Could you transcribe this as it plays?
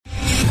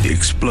The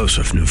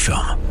explosive new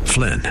film,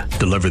 Flynn,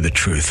 deliver the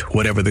truth,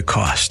 whatever the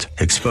cost,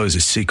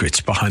 exposes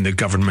secrets behind the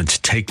government's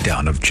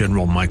takedown of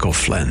General Michael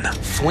Flynn.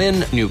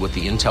 Flynn knew what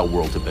the intel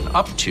world had been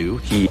up to.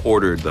 He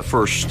ordered the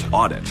first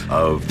audit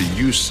of the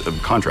use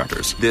of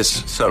contractors.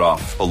 This set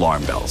off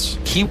alarm bells.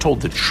 He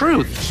told the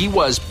truth. He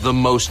was the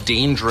most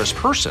dangerous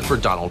person for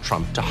Donald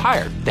Trump to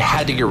hire. They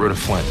had to get rid of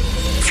Flynn.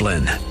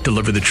 Flynn,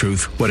 deliver the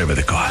truth, whatever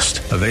the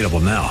cost. Available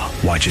now.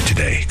 Watch it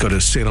today. Go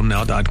to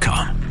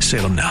salemnow.com.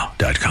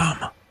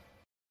 salemnow.com.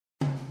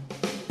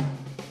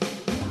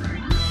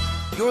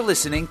 You're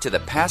listening to the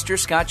Pastor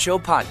Scott Show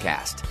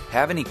podcast.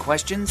 Have any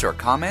questions or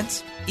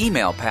comments?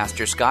 Email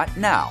Pastor Scott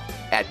now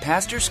at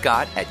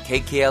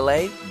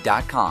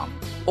pastorscott@kkla.com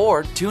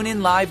or tune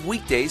in live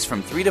weekdays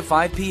from 3 to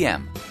 5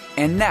 p.m.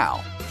 And now,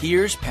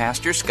 here's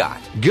Pastor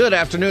Scott. Good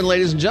afternoon,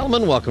 ladies and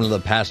gentlemen. Welcome to the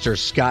Pastor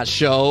Scott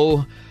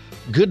Show.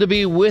 Good to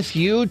be with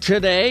you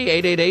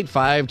today.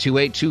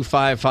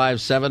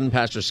 888-528-2557.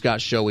 Pastor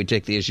Scott Show. We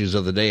take the issues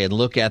of the day and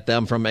look at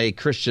them from a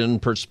Christian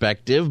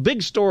perspective.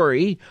 Big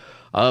story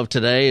of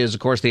today is, of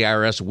course, the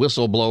IRS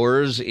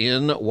whistleblowers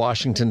in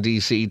Washington,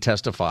 D.C.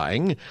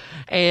 testifying.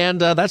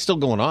 And that's still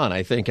going on,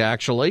 I think,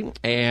 actually.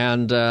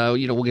 And,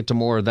 we'll get to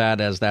more of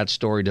that as that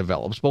story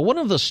develops. But one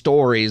of the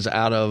stories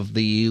out of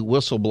the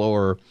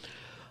whistleblower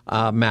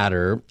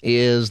matter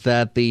is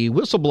that the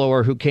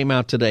whistleblower who came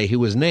out today, who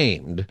was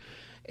named,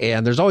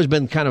 and there's always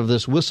been kind of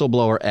this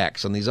whistleblower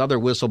X and these other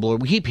whistleblowers.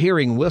 We keep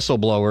hearing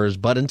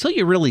whistleblowers, but until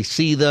you really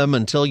see them,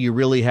 until you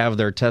really have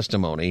their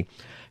testimony,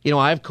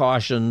 I've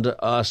cautioned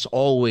us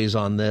always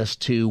on this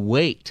to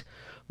wait.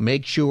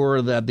 Make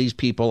sure that these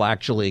people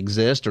actually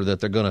exist or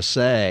that they're going to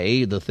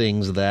say the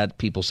things that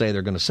people say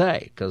they're going to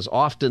say. Because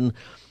often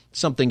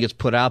something gets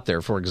put out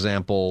there. For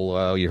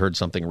example, you heard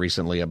something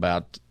recently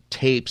about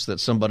tapes that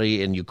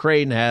somebody in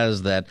Ukraine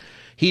has that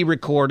he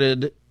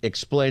recorded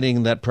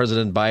explaining that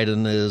President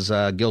Biden is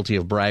guilty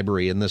of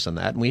bribery and this and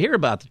that. And we hear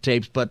about the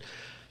tapes, but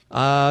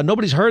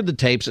nobody's heard the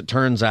tapes, it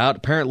turns out.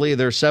 Apparently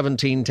there's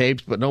 17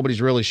 tapes, but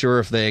nobody's really sure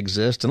if they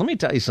exist. And let me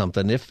tell you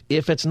something.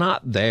 If it's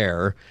not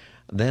there,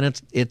 then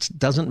it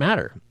doesn't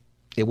matter.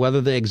 Whether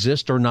they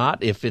exist or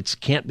not, if it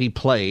can't be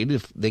played,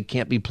 if they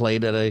can't be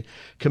played at a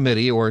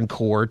committee or in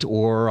court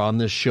or on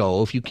this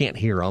show, if you can't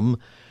hear them,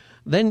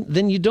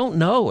 then you don't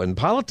know. And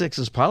politics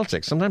is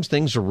politics. Sometimes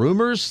things are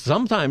rumors.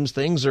 Sometimes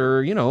things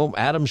are,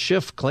 Adam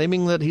Schiff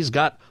claiming that he's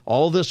got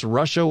all this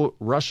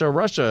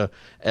Russia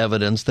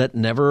evidence that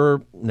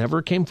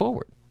never came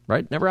forward,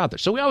 right? Never out there.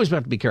 So we always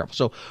have to be careful.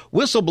 So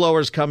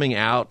whistleblowers coming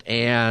out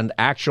and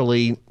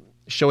actually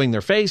showing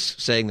their face,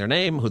 saying their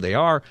name, who they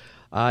are,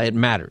 it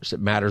matters. It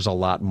matters a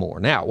lot more.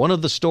 Now, one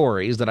of the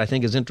stories that I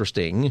think is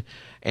interesting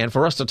and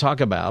for us to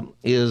talk about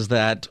is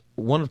that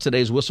one of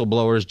today's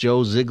whistleblowers,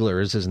 Joe Ziegler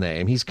is his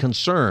name, he's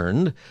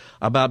concerned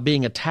about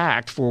being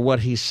attacked for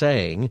what he's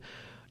saying,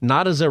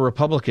 not as a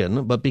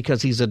Republican, but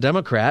because he's a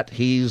Democrat,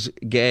 he's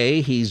gay,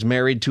 he's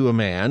married to a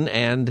man,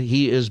 and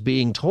he is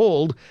being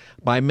told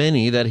by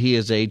many that he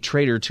is a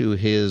traitor to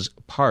his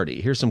party.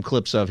 Here's some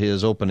clips of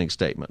his opening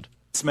statement.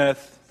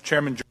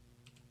 Chairman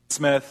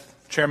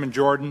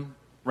Jordan,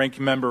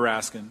 Ranking Member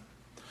Raskin,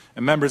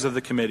 and members of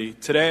the committee.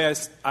 Today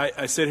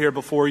I sit here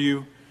before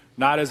you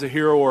not as a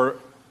hero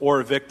or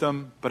a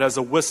victim, but as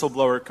a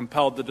whistleblower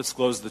compelled to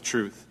disclose the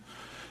truth.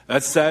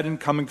 That said, in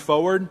coming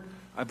forward,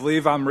 I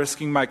believe I'm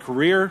risking my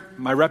career,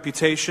 my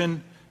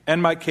reputation,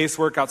 and my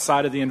casework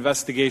outside of the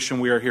investigation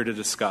we are here to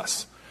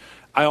discuss.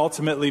 I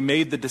ultimately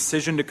made the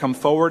decision to come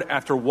forward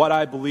after what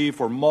I believe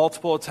were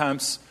multiple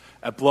attempts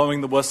at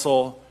blowing the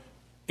whistle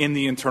at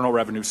the Internal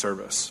Revenue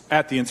Service.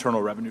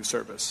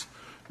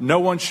 No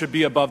one should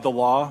be above the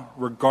law,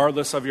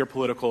 regardless of your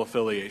political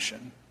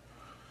affiliation.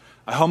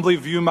 I humbly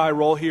view my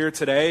role here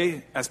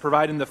today as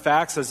providing the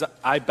facts as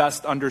I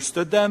best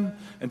understood them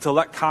and to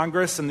let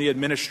Congress and the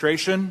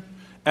administration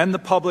and the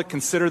public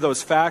consider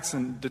those facts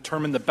and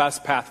determine the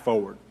best path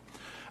forward.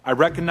 I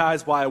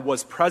recognize why I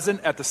was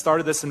present at the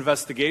start of this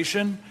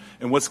investigation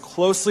and was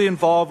closely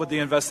involved with the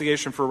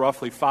investigation for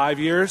roughly 5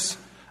 years.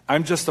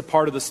 I'm just a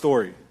part of the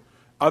story.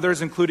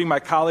 Others, including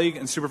my colleague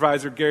and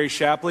Supervisor Gary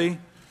Shapley,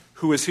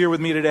 who is here with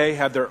me today,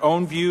 have their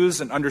own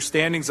views and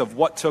understandings of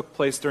what took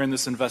place during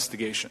this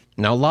investigation.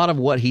 Now, a lot of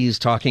what he's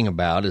talking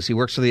about is he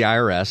works for the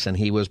IRS, and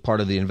he was part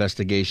of the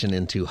investigation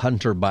into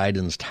Hunter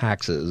Biden's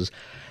taxes.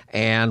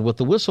 And what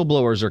the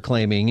whistleblowers are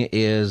claiming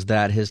is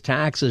that his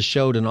taxes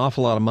showed an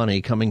awful lot of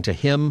money coming to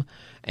him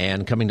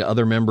and coming to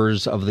other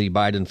members of the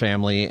Biden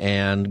family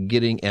and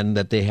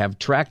that they have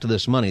tracked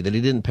this money that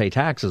he didn't pay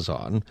taxes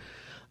on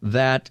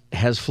that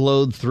has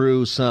flowed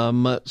through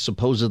some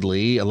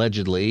supposedly,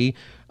 allegedly,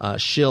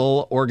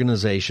 shill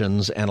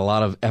organizations and a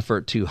lot of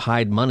effort to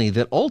hide money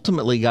that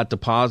ultimately got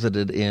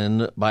deposited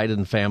in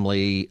Biden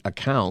family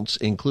accounts,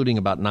 including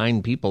about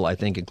 9 people, I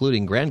think,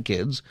 including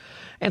grandkids.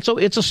 And so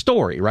it's a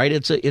story, right?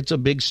 It's a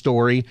big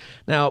story.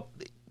 Now,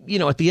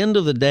 at the end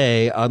of the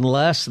day,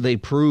 unless they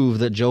prove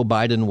that Joe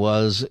Biden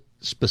was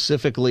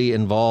specifically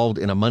involved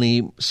in a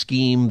money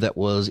scheme that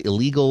was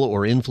illegal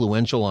or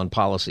influential on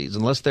policies,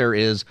 unless there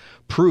is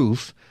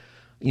proof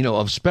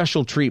of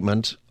special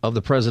treatment of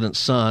the president's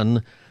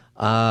son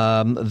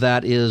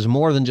that is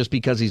more than just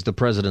because he's the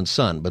president's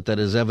son, but that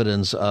is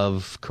evidence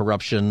of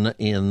corruption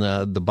in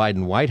the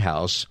Biden White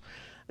House,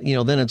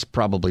 then it's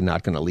probably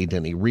not going to lead to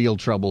any real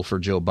trouble for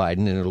Joe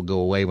Biden, and it'll go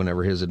away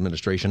whenever his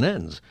administration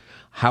ends.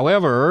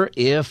 However,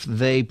 if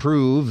they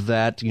prove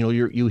that,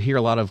 you hear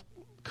a lot of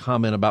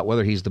comment about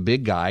whether he's the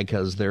big guy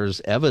because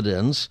there's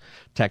evidence,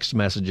 text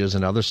messages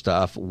and other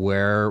stuff,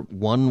 where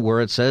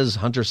it says,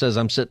 Hunter says,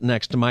 I'm sitting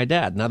next to my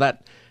dad. Now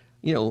that,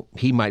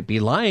 he might be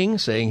lying,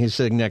 saying he's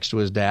sitting next to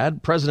his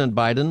dad. President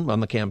Biden on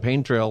the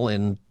campaign trail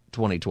in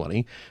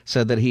 2020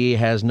 said that he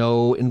has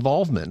no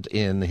involvement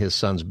in his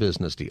son's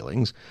business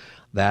dealings.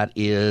 That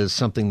is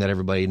something that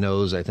everybody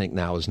knows, I think,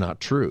 now is not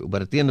true.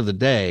 But at the end of the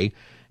day,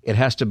 it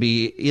has to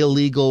be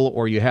illegal,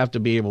 or you have to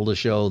be able to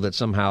show that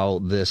somehow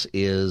this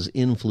is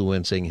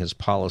influencing his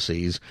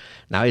policies.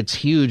 Now, it's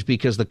huge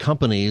because the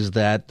companies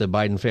that the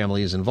Biden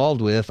family is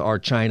involved with are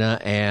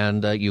China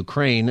and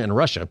Ukraine and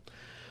Russia.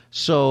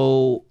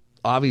 So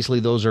obviously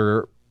those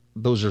are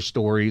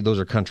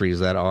countries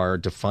that are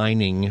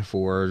defining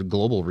for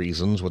global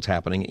reasons what's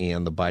happening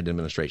in the Biden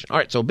administration. All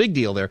right, so big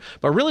deal there.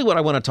 But really what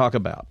I want to talk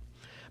about,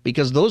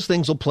 because those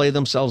things will play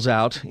themselves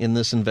out in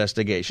this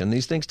investigation.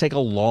 These things take a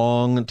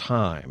long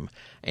time.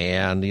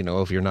 And,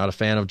 if you're not a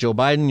fan of Joe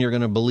Biden, you're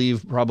going to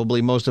believe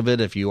probably most of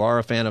it. If you are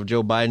a fan of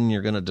Joe Biden,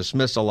 you're going to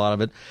dismiss a lot of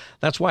it.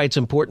 That's why it's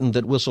important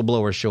that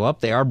whistleblowers show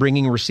up. They are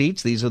bringing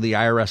receipts. These are the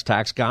IRS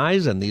tax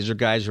guys, and these are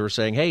guys who are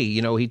saying, hey,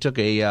 he took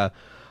a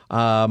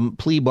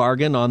plea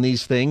bargain on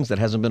these things that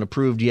hasn't been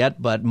approved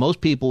yet, but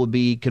most people would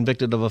be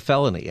convicted of a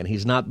felony, and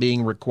he's not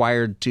being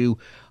required to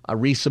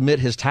resubmit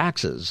his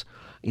taxes.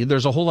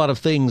 There's a whole lot of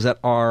things that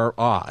are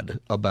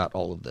odd about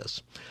all of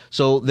this.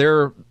 So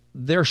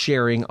they're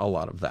sharing a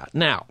lot of that.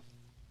 Now,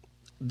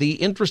 the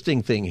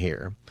interesting thing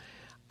here,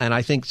 and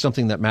I think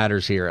something that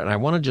matters here, and I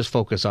want to just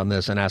focus on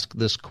this and ask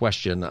this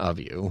question of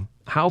you: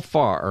 how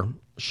far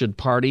should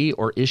party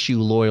or issue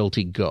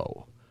loyalty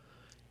go?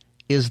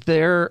 Is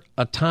there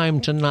a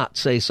time to not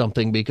say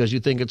something because you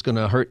think it's going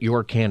to hurt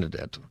your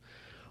candidate?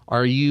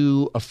 Are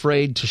you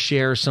afraid to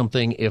share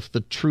something if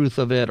the truth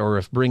of it, or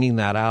if bringing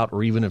that out,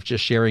 or even if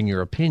just sharing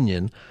your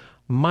opinion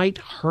might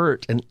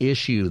hurt an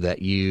issue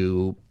that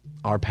you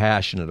are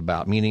passionate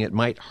about? Meaning it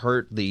might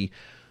hurt the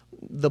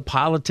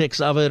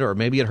politics of it, or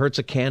maybe it hurts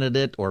a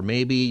candidate, or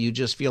maybe you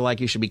just feel like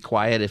you should be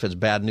quiet if it's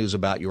bad news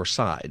about your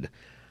side.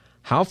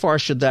 How far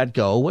should that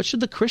go? What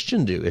should the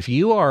Christian do? If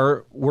you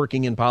are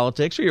working in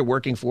politics, or you're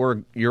working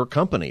for your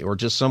company or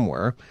just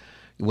somewhere,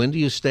 when do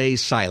you stay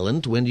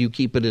silent? When do you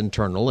keep it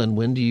internal? And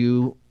when do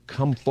you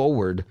come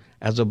forward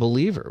as a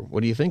believer?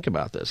 What do you think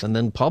about this? And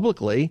then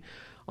publicly,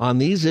 on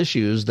these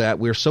issues that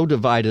we're so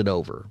divided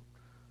over,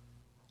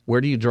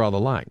 where do you draw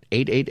the line?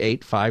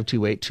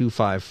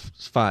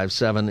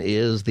 888-528-2557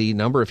 is the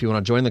number if you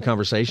want to join the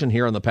conversation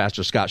here on the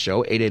Pastor Scott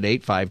Show.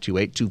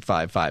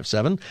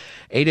 888-528-2557.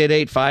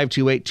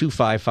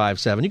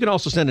 888-528-2557. You can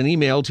also send an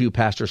email to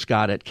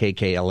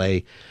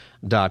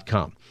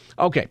pastorscott@kkla.com.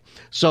 Okay,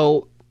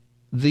 so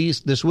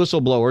this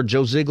whistleblower,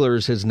 Joe Ziegler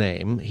is his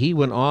name. He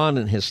went on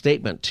in his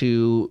statement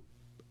to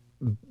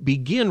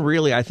begin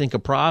really, I think, a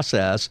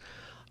process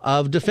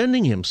of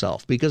defending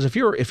himself, because if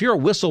you're a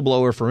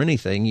whistleblower for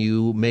anything,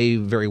 you may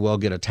very well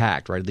get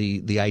attacked, right?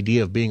 The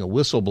idea of being a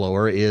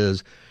whistleblower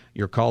is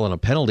you're calling a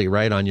penalty,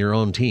 right, on your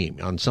own team,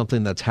 on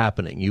something that's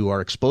happening. You are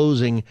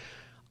exposing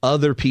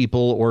other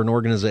people or an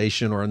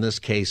organization, or in this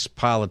case,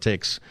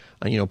 politics,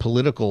 your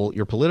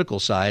political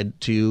side,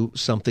 to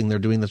something they're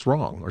doing that's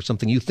wrong, or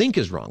something you think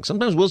is wrong.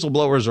 Sometimes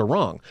whistleblowers are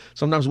wrong.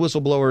 Sometimes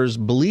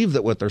whistleblowers believe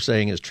that what they're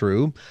saying is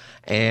true,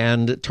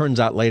 and it turns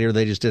out later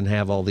they just didn't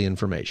have all the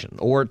information.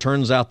 Or it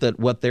turns out that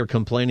what they're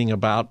complaining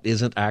about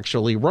isn't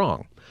actually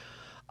wrong.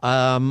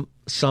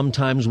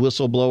 Sometimes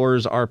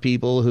whistleblowers are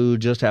people who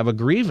just have a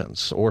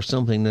grievance or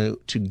something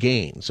to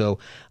gain. So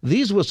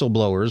these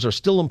whistleblowers are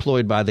still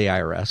employed by the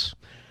IRS.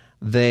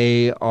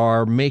 They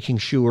are making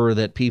sure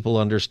that people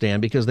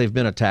understand, because they've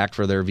been attacked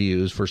for their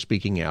views, for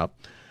speaking out.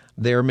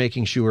 They're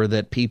making sure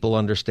that people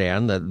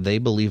understand that they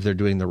believe they're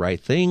doing the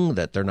right thing,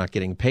 that they're not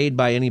getting paid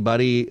by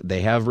anybody.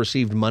 They have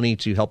received money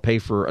to help pay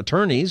for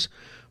attorneys,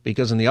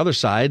 because on the other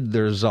side,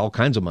 there's all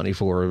kinds of money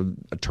for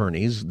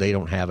attorneys. They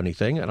don't have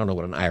anything. I don't know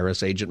what an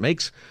IRS agent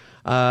makes.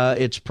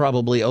 It's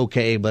probably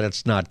okay, but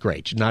it's not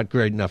great. Not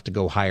great enough to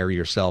go hire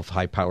yourself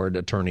high-powered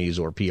attorneys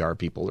or PR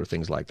people or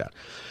things like that.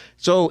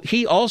 So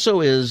he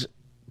also is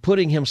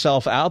putting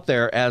himself out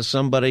there as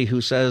somebody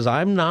who says,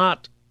 I'm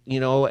not,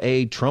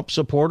 a Trump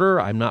supporter.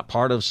 I'm not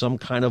part of some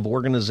kind of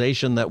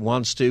organization that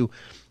wants to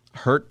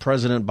hurt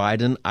President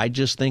Biden. I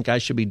just think I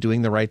should be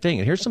doing the right thing.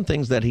 And here's some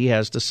things that he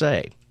has to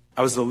say.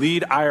 I was the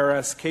lead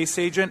IRS case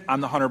agent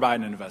on the Hunter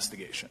Biden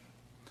investigation.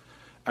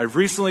 I've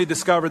recently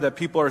discovered that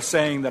people are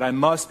saying that I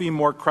must be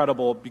more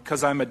credible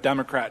because I'm a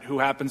Democrat who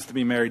happens to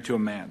be married to a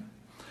man.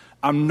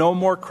 I'm no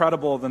more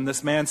credible than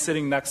this man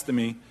sitting next to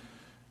me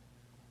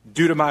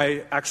due to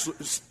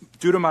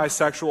my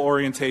sexual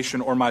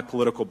orientation or my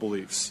political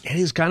beliefs. It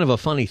is kind of a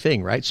funny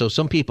thing, right? So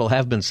some people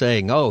have been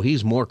saying, oh,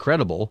 he's more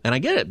credible. And I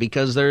get it,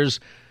 because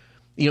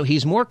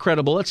he's more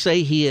credible. Let's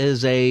say he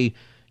is a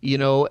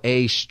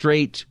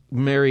straight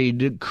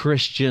married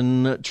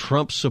Christian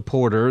Trump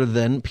supporter,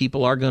 then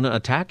people are going to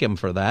attack him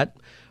for that.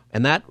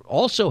 And that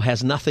also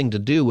has nothing to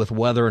do with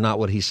whether or not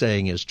what he's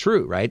saying is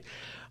true, right?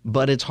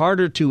 But it's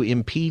harder to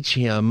impeach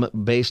him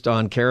based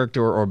on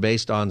character or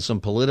based on some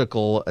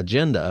political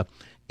agenda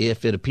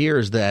if it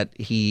appears that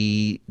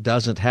he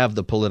doesn't have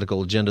the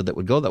political agenda that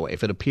would go that way.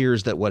 If it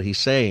appears that what he's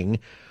saying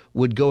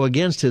would go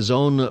against his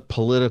own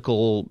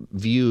political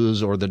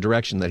views or the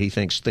direction that he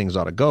thinks things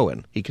ought to go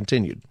in. He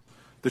continued.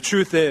 The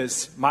truth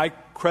is, my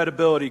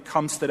credibility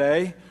comes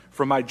today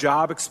from my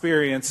job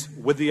experience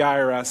with the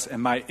IRS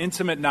and my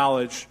intimate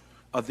knowledge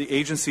of the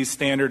agency's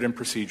standard and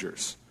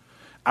procedures.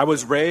 I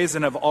was raised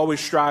and have always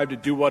strived to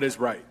do what is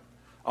right.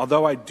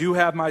 Although I do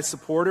have my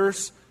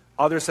supporters,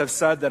 others have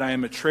said that I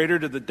am a traitor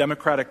to the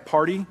Democratic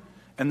Party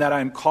and that I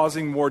am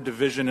causing more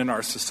division in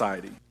our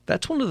society.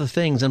 That's one of the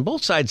things, and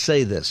both sides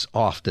say this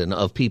often,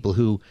 of people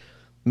who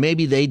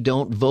maybe they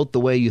don't vote the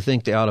way you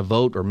think they ought to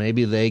vote, or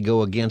maybe they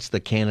go against the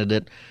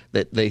candidate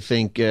that they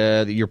think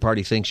that your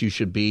party thinks you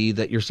should be,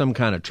 that you're some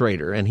kind of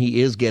traitor. And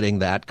he is getting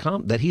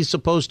that he's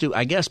supposed to,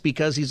 I guess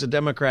because he's a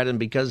Democrat and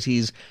because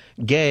he's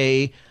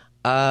gay,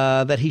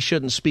 that he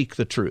shouldn't speak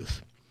the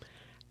truth.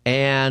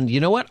 And you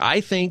know what?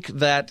 I think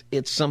that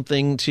it's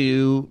something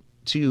to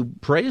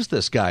praise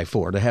this guy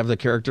for, to have the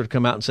character to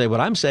come out and say,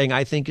 what I'm saying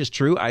I think is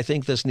true. I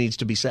think this needs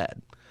to be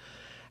said.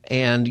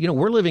 And,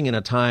 we're living in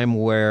a time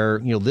where,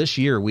 this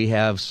year we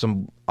have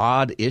some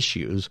odd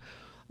issues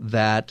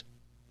that,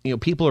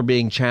 people are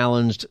being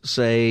challenged.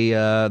 Say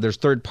there's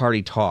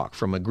third-party talk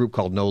from a group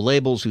called No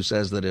Labels, who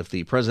says that if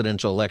the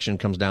presidential election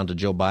comes down to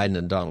Joe Biden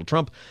and Donald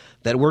Trump,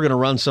 that we're going to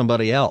run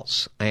somebody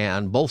else.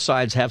 And both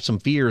sides have some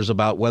fears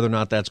about whether or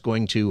not that's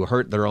going to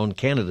hurt their own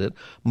candidate.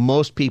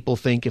 Most people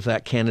think if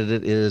that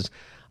candidate is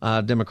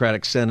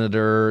Democratic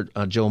Senator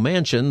Joe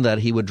Manchin, that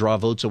he would draw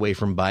votes away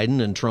from Biden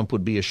and Trump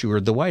would be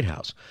assured the White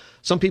House.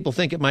 Some people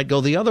think it might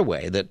go the other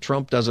way, that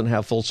Trump doesn't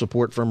have full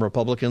support from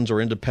Republicans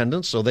or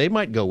independents, so they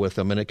might go with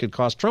him and it could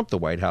cost Trump the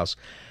White House.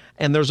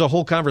 And there's a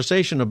whole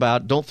conversation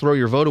about don't throw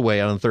your vote away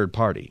on a third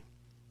party.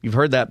 You've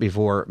heard that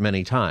before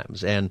many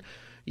times. And,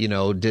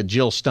 did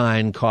Jill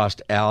Stein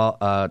cost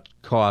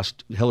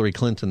Hillary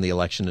Clinton the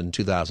election in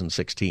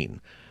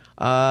 2016?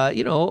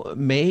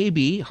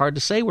 Maybe hard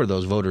to say where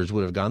those voters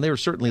would have gone. They were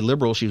certainly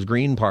liberal. She was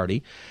Green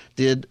Party.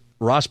 Did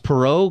Ross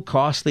Perot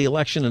cost the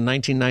election in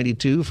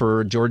 1992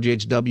 for George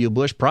H.W.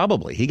 Bush?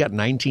 Probably. He got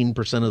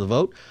 19% of the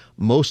vote.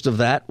 Most of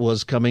that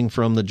was coming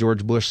from the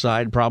George Bush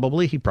side,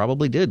 probably. He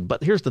probably did.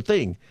 But here's the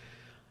thing.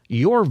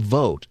 Your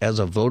vote as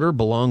a voter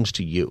belongs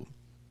to you.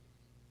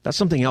 That's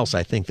something else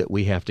I think that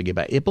we have to get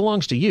back. It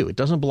belongs to you. It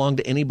doesn't belong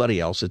to anybody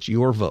else. It's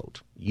your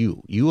vote.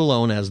 You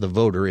alone as the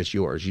voter is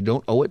yours. You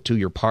don't owe it to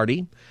your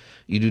party.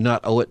 You do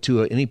not owe it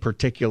to any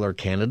particular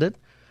candidate.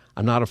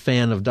 I'm not a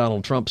fan of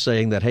Donald Trump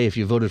saying that, hey, if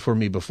you voted for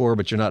me before,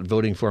 but you're not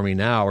voting for me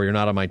now, or you're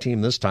not on my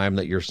team this time,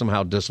 that you're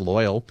somehow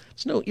disloyal.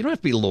 No, you don't have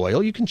to be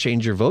loyal. You can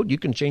change your vote. You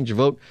can change your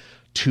vote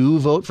to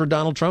vote for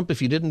Donald Trump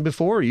if you didn't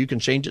before. Or you can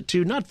change it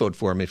to not vote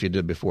for him if you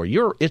did before.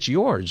 It's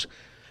yours.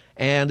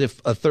 And if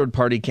a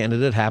third-party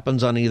candidate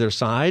happens on either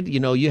side,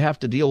 you have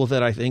to deal with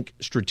it, I think,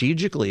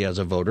 strategically as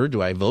a voter.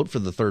 Do I vote for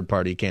the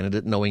third-party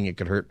candidate knowing it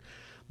could hurt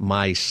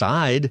my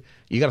side?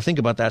 You got to think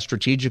about that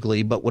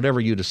strategically, but whatever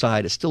you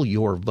decide, it's still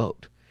your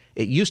vote.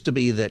 It used to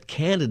be that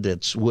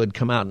candidates would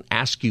come out and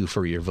ask you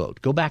for your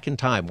vote. Go back in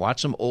time, watch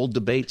some old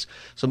debates,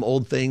 some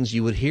old things.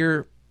 You would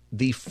hear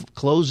the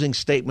closing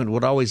statement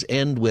would always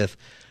end with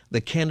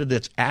the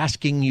candidates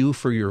asking you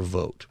for your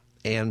vote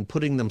and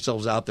putting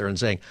themselves out there and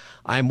saying,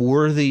 I'm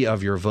worthy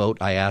of your vote.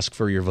 I ask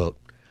for your vote.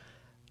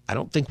 I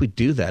don't think we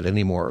do that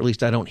anymore, or at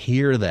least I don't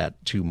hear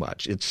that too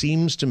much. It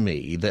seems to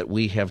me that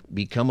we have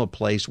become a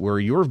place where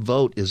your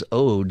vote is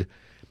owed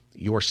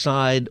your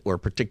side or a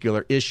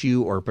particular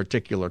issue or a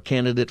particular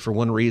candidate for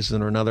one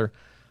reason or another.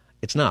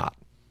 It's not.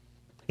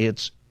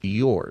 It's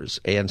yours.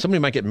 And somebody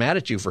might get mad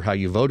at you for how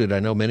you voted. I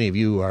know many of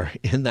you are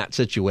in that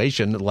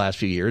situation the last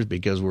few years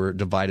because we're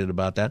divided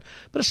about that.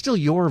 But it's still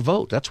your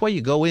vote. That's why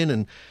you go in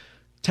and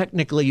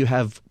technically you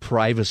have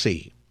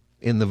privacy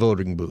in the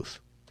voting booth.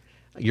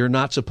 You're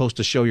not supposed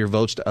to show your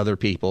votes to other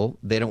people.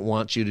 They don't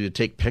want you to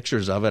take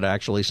pictures of it.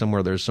 Actually,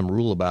 somewhere there's some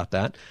rule about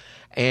that.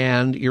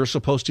 And you're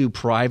supposed to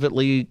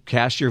privately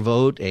cast your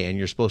vote, and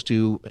you're supposed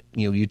to,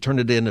 you turn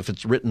it in if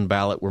it's written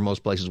ballot, where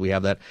most places we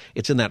have that.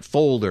 It's in that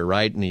folder,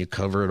 right? And you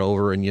cover it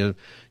over and you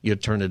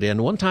turn it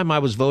in. One time I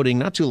was voting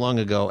not too long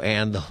ago,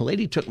 and the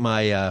lady took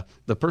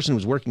the person who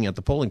was working at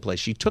the polling place,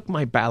 she took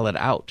my ballot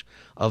out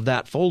of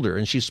that folder,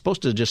 and she's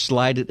supposed to just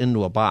slide it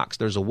into a box.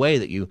 There's a way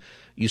that you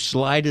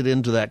slide it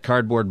into that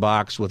cardboard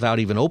box without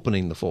even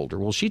opening the folder.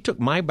 Well, she took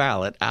my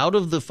ballot out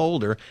of the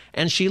folder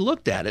and she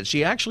looked at it.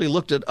 She actually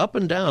looked it up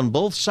and down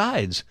both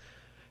sides.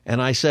 And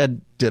I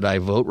said, did I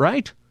vote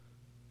right?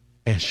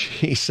 And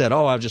she said,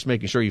 I was just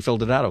making sure you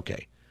filled it out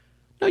okay.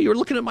 No, you're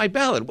looking at my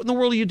ballot. What in the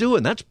world are you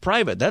doing? That's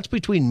private. That's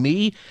between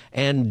me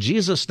and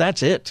Jesus.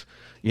 That's it.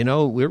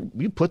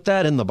 You put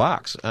that in the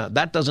box.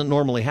 That doesn't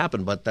normally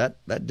happen, but that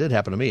did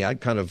happen to me. I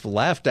kind of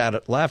laughed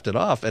it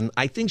off, and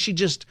I think she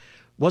just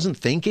wasn't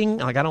thinking.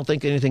 Like, I don't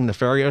think anything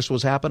nefarious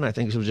was happening. I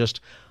think it was just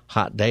a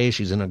hot day.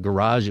 She's in a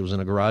garage. It was in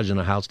a garage in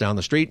a house down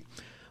the street.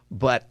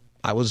 But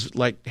I was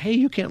like, hey,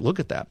 you can't look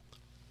at that.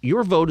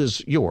 Your vote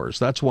is yours.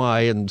 That's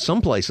why in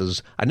some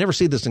places, I never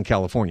see this in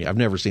California. I've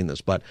never seen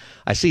this, but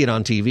I see it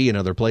on TV in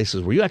other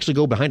places where you actually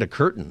go behind a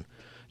curtain.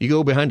 You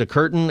go behind a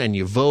curtain and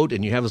you vote,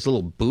 and you have this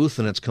little booth,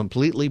 and it's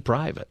completely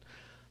private.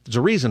 There's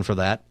a reason for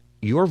that.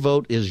 Your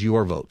vote is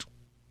your vote.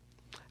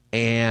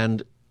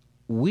 And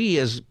we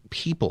as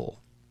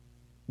people,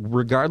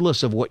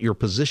 regardless of what your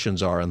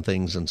positions are on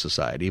things in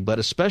society, but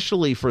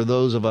especially for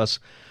those of us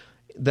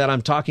that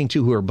I'm talking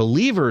to who are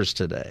believers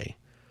today,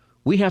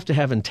 we have to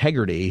have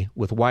integrity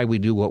with why we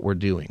do what we're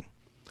doing.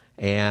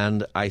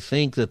 And I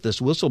think that this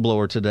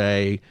whistleblower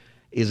today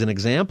is an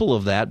example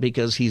of that,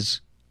 because he's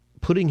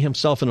putting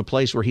himself in a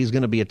place where he's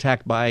going to be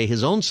attacked by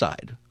his own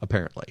side,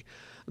 apparently,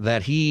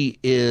 that he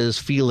is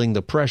feeling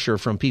the pressure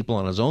from people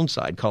on his own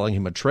side, calling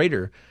him a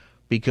traitor,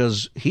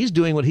 because he's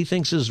doing what he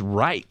thinks is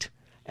right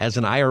as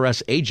an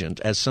IRS agent,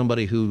 as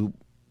somebody who,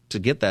 to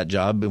get that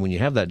job, and when you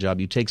have that job,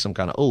 you take some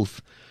kind of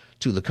oath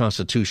to the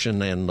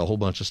Constitution and a whole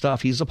bunch of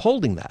stuff. He's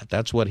upholding that.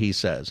 That's what he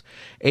says.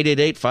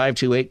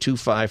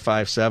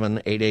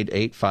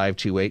 888-528-2557,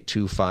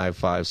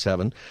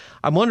 888-528-2557.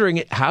 I'm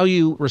wondering how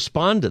you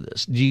respond to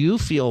this. Do you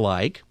feel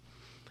like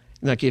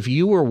if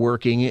you were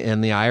working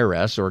in the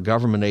IRS or a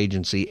government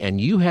agency and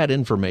you had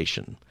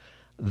information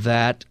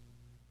that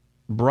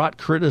brought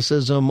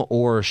criticism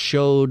or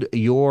showed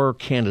your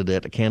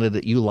candidate, a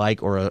candidate you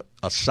like, or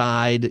a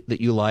side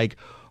that you like,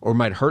 or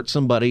might hurt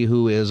somebody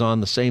who is on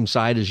the same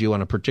side as you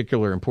on a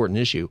particular important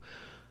issue,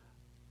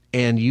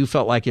 and you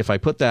felt like if I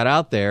put that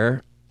out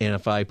there and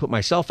if I put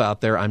myself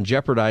out there, I'm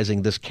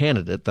jeopardizing this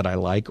candidate that I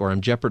like, or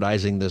I'm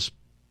jeopardizing this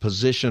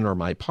position or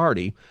my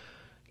party,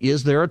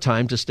 is there a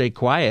time to stay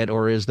quiet,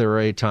 or is there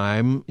a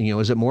time,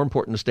 is it more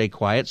important to stay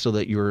quiet so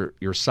that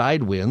your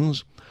side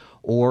wins,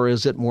 or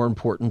is it more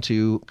important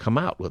to come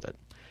out with it?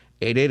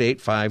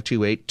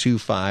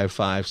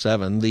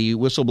 888-528-2557. The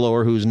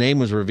whistleblower whose name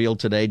was revealed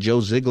today, Joe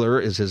Ziegler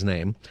is his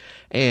name,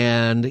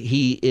 and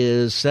he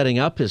is setting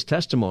up his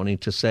testimony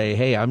to say,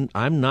 hey,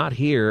 I'm not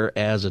here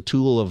as a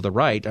tool of the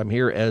right. I'm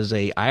here as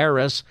a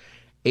IRS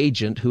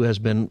agent who has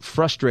been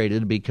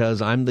frustrated because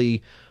I'm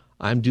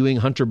doing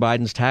Hunter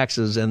Biden's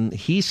taxes, and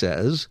he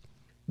says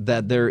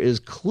that there is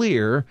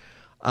clearly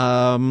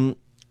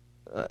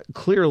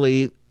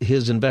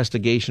his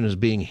investigation is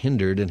being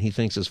hindered, and he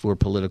thinks it's for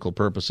political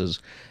purposes,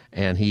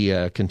 and he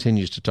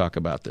continues to talk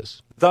about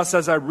this. Thus,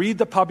 as I read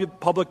the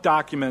public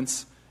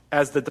documents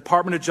as the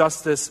Department of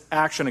Justice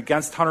action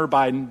against Hunter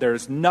Biden, there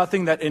is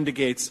nothing that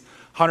indicates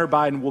Hunter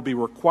Biden will be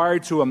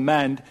required to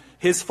amend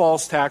his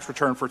false tax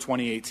return for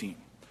 2018.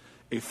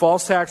 A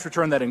false tax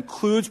return that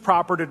includes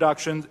improper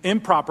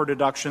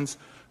deductions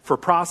for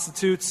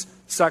prostitutes,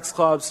 sex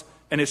clubs,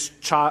 and his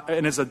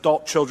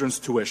adult children's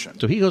tuition.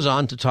 So he goes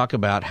on to talk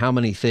about how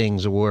many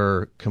things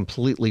were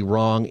completely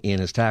wrong in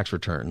his tax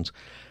returns,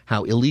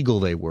 how illegal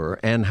they were,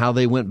 and how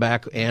they went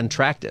back and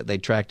tracked it. They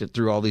tracked it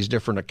through all these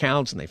different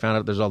accounts, and they found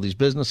out there's all these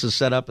businesses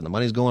set up, and the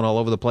money's going all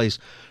over the place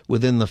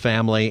within the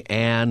family.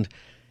 And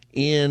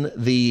in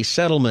the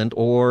settlement,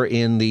 or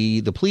in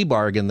the plea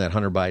bargain that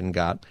Hunter Biden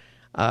got,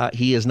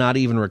 he is not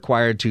even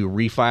required to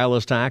refile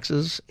his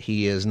taxes.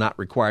 He is not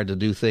required to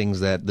do things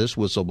that this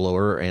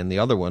whistleblower and the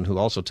other one who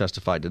also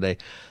testified today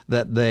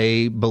that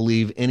they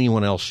believe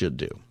anyone else should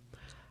do.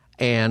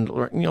 And,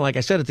 like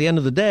I said, at the end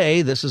of the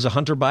day, this is a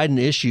Hunter Biden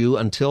issue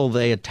until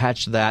they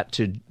attach that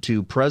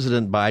to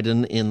President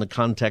Biden in the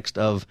context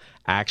of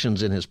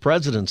actions in his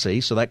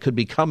presidency. So that could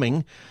be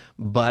coming,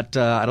 but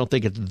I don't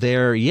think it's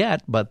there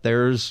yet. But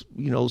there's,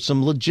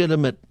 some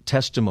legitimate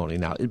testimony.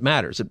 Now, it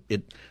matters.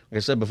 Like I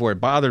said before,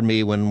 it bothered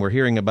me when we're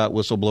hearing about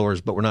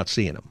whistleblowers, but we're not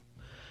seeing them.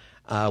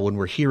 When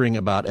we're hearing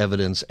about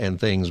evidence and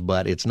things,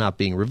 but it's not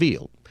being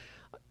revealed.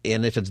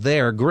 And if it's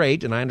there,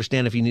 great. And I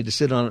understand if you need to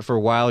sit on it for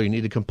a while, you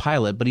need to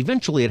compile it. But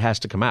eventually it has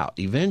to come out.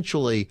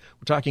 Eventually,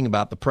 we're talking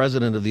about the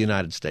President of the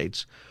United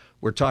States.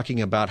 We're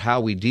talking about how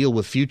we deal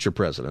with future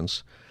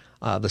presidents.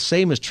 The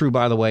same is true,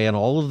 by the way, in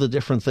all of the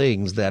different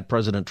things that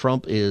President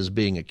Trump is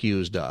being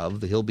accused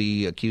of. He'll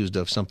be accused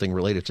of something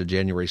related to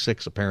January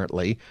 6th,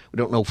 apparently. We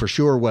don't know for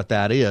sure what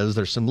that is.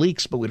 There's some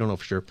leaks, but we don't know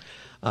for sure.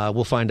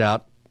 We'll find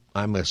out,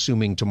 I'm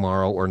assuming,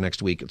 tomorrow or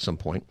next week at some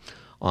point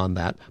on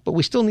that. But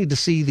we still need to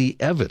see the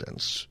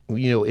evidence.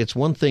 It's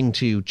one thing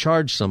to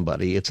charge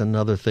somebody. It's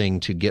another thing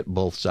to get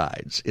both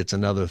sides. It's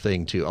another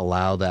thing to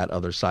allow that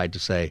other side to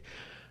say,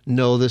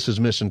 no, this is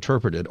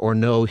misinterpreted, or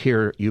no,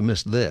 here, you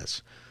missed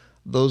this.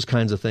 Those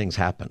kinds of things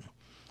happen.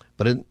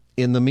 But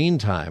in the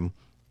meantime,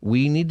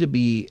 we need to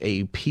be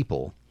a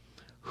people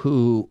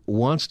who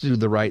wants to do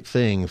the right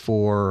thing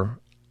for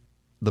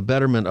the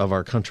betterment of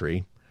our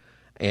country,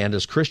 and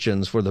as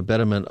Christians for the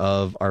betterment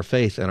of our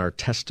faith and our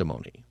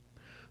testimony.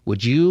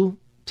 Would you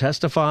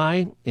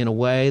testify in a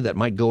way that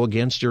might go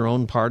against your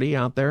own party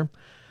out there.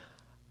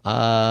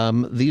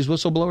 These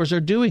whistleblowers are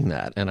doing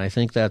that, and I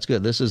think that's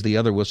good. This is the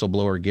other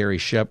whistleblower, Gary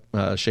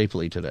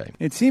Shapley, today.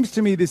 It seems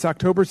to me this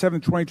October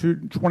 7th,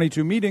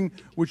 2022 meeting,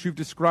 which you've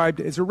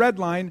described as a red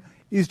line,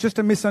 is just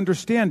a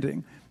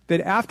misunderstanding.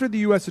 That after the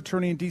U.S.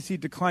 Attorney in D.C.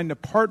 declined to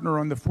partner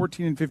on the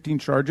 14 and 15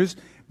 charges,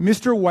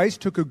 Mr. Weiss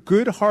took a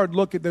good hard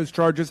look at those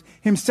charges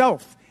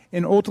himself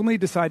and ultimately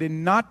decided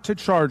not to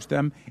charge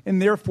them and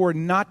therefore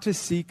not to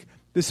seek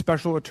the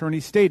special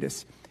attorney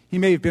status. He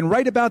may have been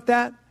right about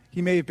that.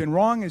 He may have been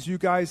wrong, as you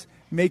guys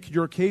make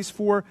your case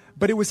for,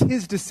 but it was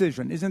his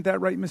decision. Isn't that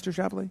right, Mr.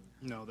 Shapley?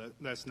 No,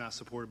 that's not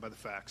supported by the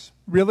facts.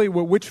 Really?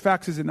 Well, which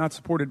facts is it not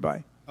supported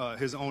by?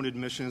 His own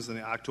admissions in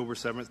the October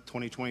 7th,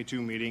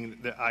 2022 meeting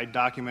that I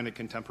documented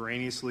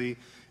contemporaneously.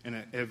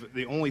 And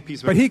the only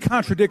piece of But he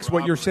contradicts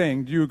what you're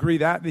saying. Do you agree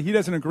that? He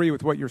doesn't agree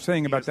with what you're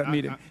saying about that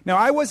meeting. Now,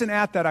 I wasn't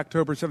at that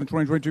October 7th,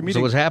 2022 meeting.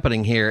 So what's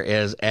happening here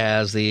is,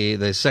 as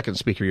the second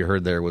speaker you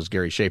heard there was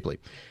Gary Shapley.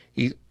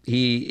 He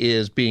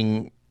is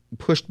being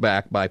pushed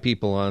back by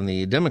people on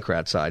the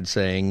Democrat side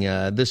saying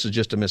this is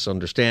just a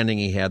misunderstanding.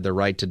 He had the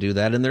right to do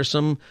that. And there's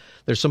some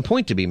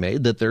point to be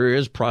made that there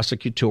is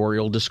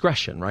prosecutorial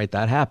discretion, right?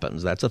 That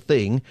happens. That's a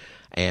thing.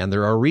 And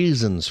there are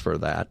reasons for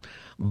that.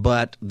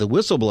 But the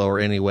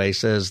whistleblower anyway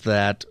says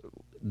that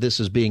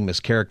this is being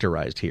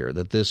mischaracterized here,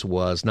 that this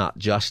was not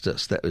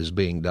justice that is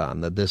being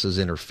done, that this is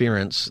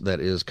interference that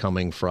is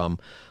coming from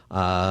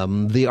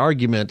the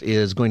argument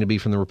is going to be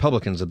from the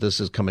Republicans that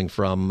this is coming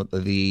from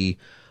the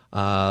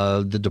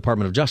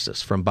Department of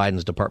Justice, from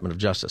Biden's Department of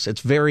Justice.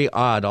 It's very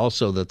odd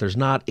also that there's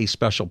not a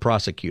special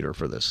prosecutor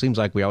for this. Seems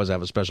like we always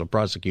have a special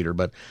prosecutor,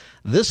 but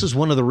this is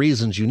one of the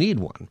reasons you need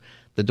one.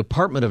 The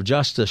Department of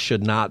Justice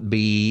should not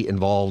be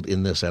involved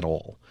in this at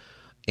all.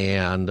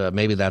 And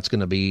maybe that's going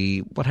to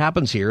be what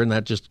happens here, and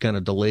that just kind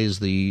of delays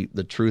the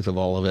truth of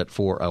all of it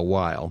for a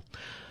while.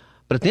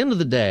 But at the end of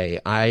the day,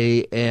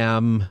 I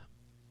am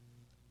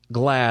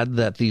glad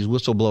that these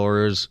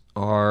whistleblowers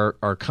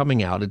are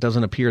coming out. It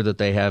doesn't appear that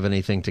they have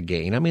anything to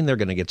gain. I mean, they're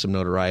going to get some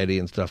notoriety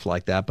and stuff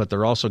like that, but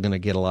they're also going to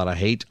get a lot of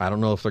hate. I don't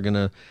know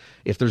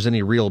if there's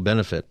any real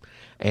benefit.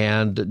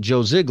 And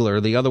Joe Ziegler,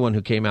 the other one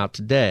who came out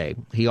today,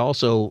 he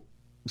also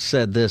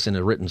said this in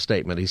a written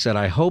statement. He said,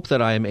 "I hope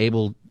that I'm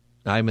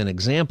an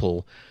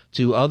example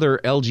to other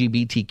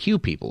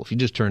LGBTQ people." If you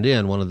just turned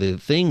in, one of the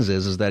things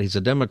is that he's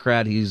a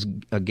Democrat. He's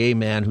a gay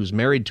man who's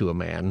married to a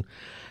man.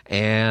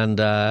 And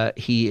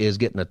he is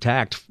getting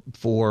attacked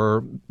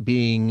for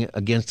being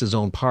against his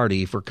own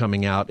party for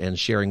coming out and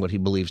sharing what he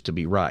believes to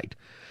be right.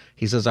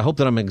 He says, "I hope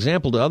that I'm an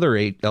example to other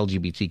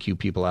LGBTQ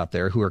people out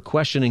there who are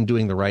questioning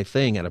doing the right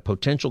thing at a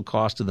potential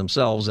cost to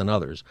themselves and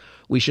others.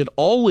 We should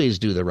always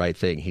do the right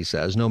thing," he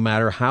says, "no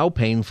matter how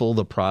painful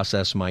the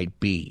process might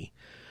be."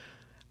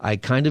 I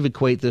kind of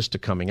equate this to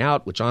coming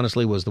out, which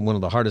honestly was one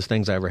of the hardest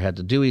things I ever had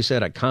to do. He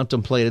said, "I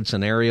contemplated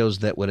scenarios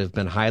that would have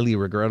been highly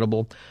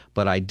regrettable,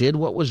 but I did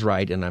what was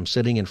right, and I'm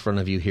sitting in front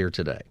of you here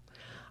today."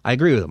 I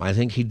agree with him. I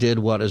think he did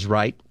what is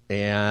right,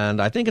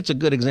 and I think it's a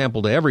good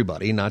example to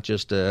everybody, not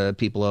just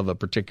people of a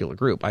particular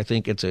group. I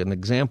think it's an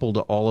example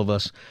to all of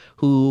us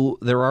who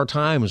there are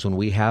times when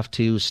we have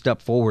to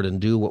step forward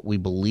and do what we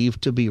believe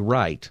to be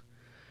right.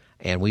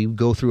 And we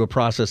go through a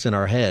process in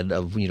our head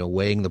of,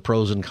 weighing the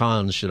pros and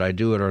cons. Should I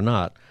do it or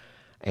not?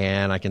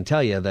 And I can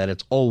tell you that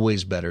it's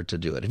always better to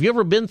do it. Have you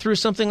ever been through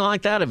something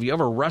like that? Have you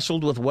ever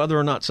wrestled with whether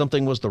or not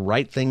something was the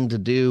right thing to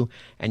do,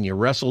 and you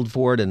wrestled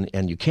for it,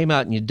 and you came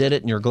out and you did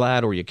it and you're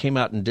glad, or you came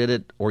out and did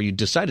it, or you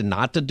decided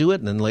not to do it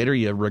and then later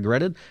you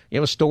regretted? You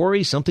have a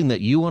story, something that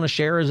you want to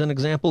share as an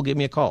example? Give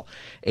me a call.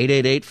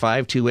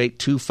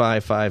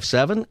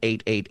 888-528-2557,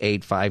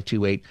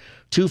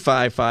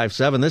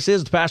 888-528-2557. This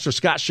is the Pastor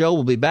Scott Show.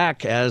 We'll be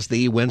back as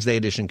the Wednesday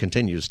edition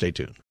continues. Stay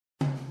tuned.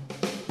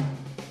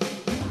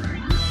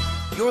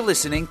 You're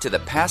listening to the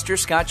Pastor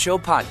Scott Show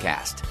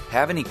podcast.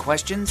 Have any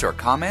questions or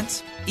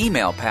comments?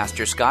 Email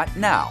Pastor Scott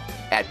now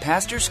at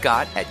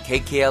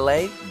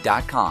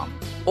pastorscott@kkla.com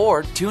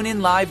or tune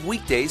in live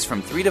weekdays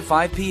from 3 to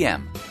 5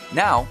 p.m.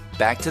 Now,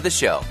 back to the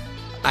show.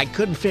 I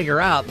couldn't figure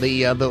out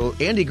the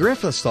Andy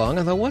Griffith song.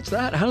 I thought, what's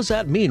that? How does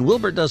that mean?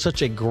 Wilbert does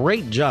such a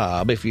great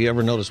job, if you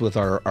ever notice, with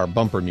our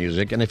bumper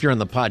music. And if you're on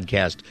the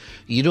podcast,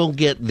 you don't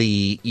get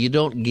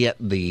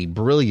the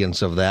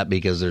brilliance of that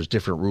because there's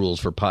different rules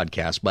for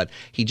podcasts. But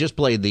he just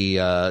played the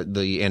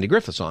Andy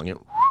Griffith song.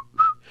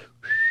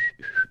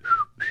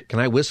 Can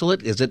I whistle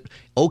it? Is it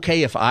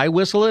okay if I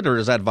whistle it, or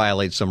does that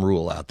violate some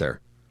rule out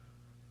there?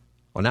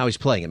 Well, now he's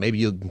playing it. Maybe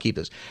you can keep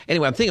this.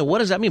 Anyway, I'm thinking, what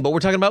does that mean? But we're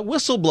talking about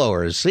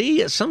whistleblowers.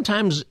 See,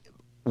 sometimes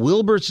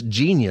Wilbert's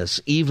genius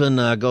even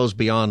goes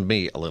beyond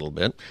me a little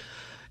bit.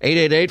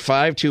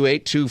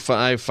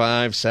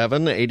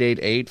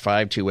 888-528-2557,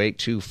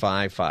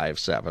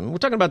 888-528-2557. We're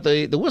talking about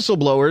the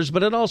whistleblowers,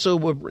 but it also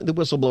the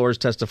whistleblowers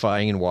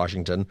testifying in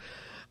Washington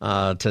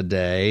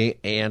today,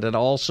 and it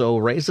also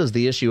raises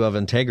the issue of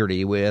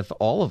integrity with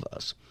all of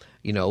us.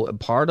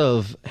 Part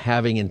of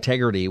having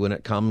integrity when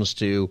it comes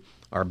to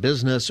our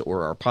business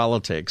or our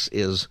politics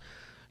is,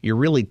 You're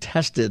really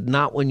tested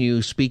not when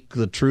you speak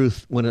the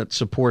truth, when it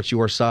supports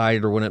your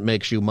side or when it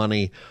makes you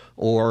money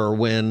or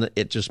when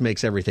it just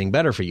makes everything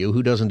better for you.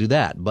 Who doesn't do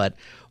that? But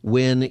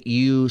when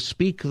you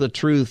speak the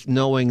truth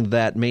knowing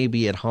that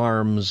maybe it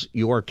harms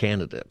your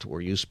candidate,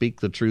 or you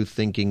speak the truth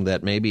thinking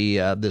that maybe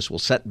this will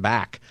set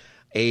back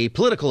a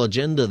political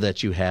agenda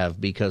that you have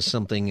because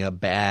something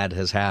bad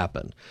has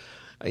happened.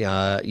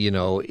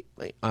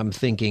 I'm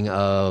thinking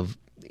of,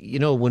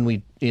 when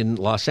we in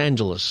Los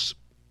Angeles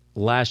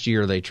last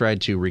year, they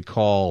tried to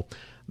recall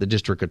the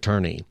district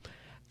attorney,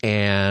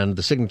 and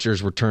the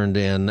signatures were turned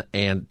in,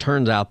 and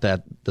turns out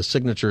that the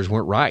signatures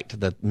weren't right,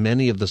 that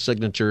many of the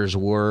signatures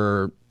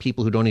were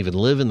people who don't even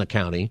live in the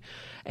county.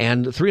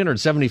 And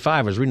 375,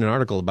 I was reading an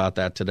article about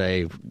that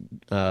today,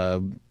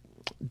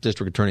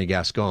 District Attorney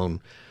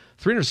Gascon,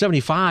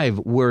 375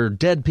 were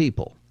dead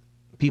people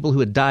who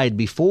had died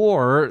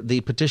before the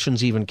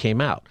petitions even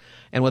came out.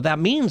 And what that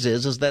means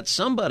is that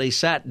somebody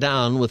sat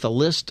down with a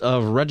list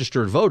of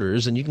registered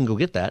voters, and you can go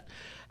get that,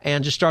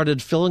 and just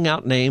started filling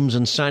out names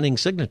and signing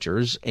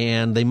signatures.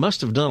 And they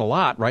must have done a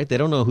lot, right? They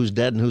don't know who's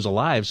dead and who's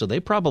alive, so they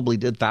probably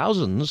did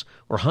thousands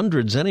or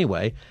hundreds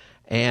anyway.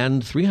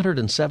 And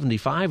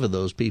 375 of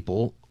those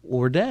people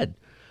were dead,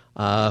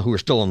 who are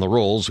still on the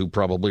rolls, who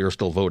probably are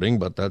still voting,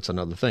 but that's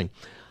another thing.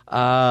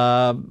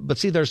 But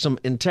see, there's some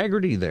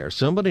integrity there.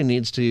 Somebody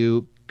needs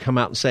to come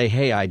out and say,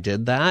 hey, I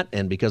did that,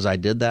 and because I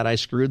did that, I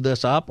screwed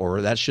this up,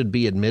 or that should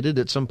be admitted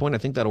at some point. I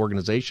think that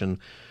organization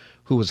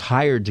who was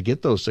hired to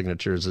get those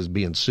signatures is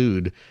being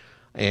sued,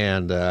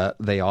 and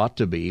they ought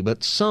to be.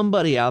 But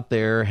somebody out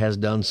there has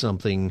done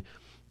something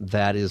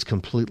that is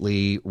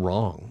completely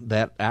wrong,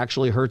 that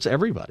actually hurts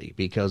everybody,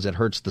 because it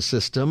hurts the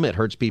system. It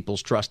hurts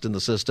people's trust in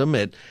the system.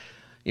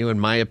 In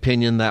my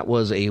opinion, that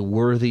was a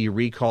worthy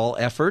recall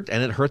effort,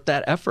 and it hurt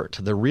that effort.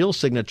 The real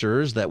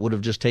signatures that would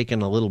have just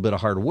taken a little bit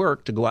of hard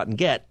work to go out and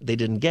get, they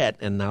didn't get,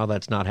 and now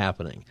that's not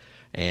happening.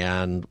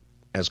 And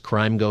as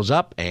crime goes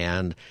up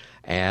and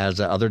as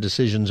other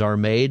decisions are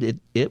made,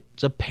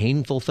 it's a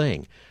painful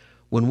thing.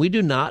 When we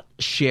do not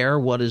share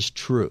what is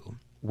true,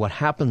 what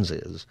happens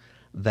is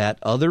that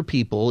other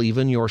people,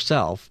 even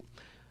yourself,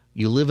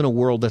 you live in a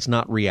world that's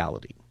not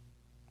reality.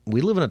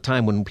 We live in a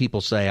time when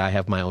people say, I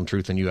have my own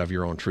truth and you have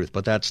your own truth,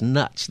 but that's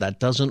nuts. That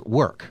doesn't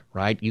work,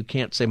 right? You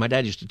can't say, my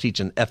dad used to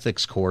teach an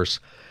ethics course,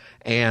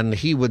 and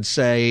he would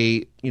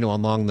say,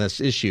 along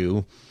this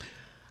issue,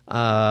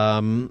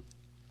 in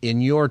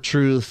your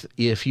truth,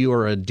 if you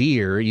are a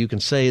deer, you can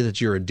say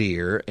that you're a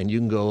deer, and you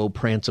can go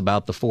prance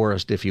about the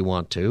forest if you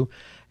want to,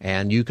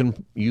 and you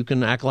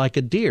can act like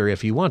a deer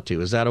if you want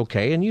to. Is that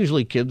okay? And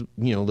usually kids,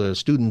 the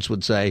students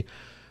would say,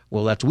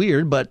 well, that's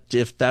weird, but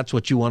if that's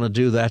what you want to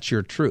do, that's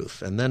your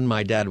truth. And then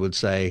my dad would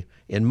say,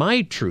 in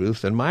my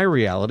truth and my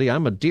reality,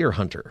 I'm a deer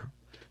hunter.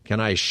 Can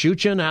I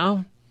shoot you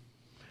now?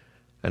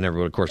 And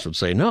everyone, of course, would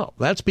say, no.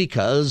 That's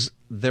because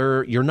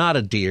you're not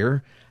a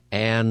deer,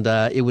 and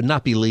it would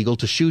not be legal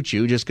to shoot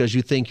you just because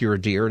you think you're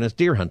a deer and it's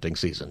deer hunting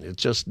season.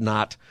 It's just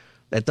not.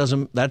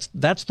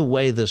 That's the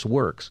way this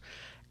works.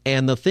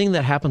 And the thing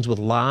that happens with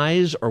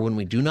lies, or when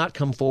we do not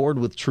come forward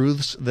with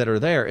truths that are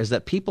there, is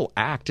that people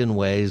act in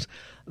ways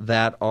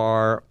that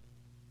are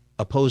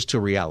opposed to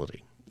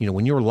reality.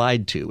 When you're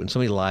lied to, when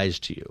somebody lies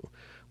to you,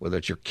 whether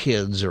it's your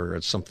kids or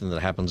it's something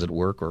that happens at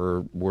work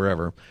or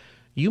wherever,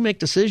 you make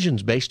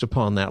decisions based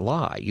upon that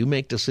lie. You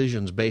make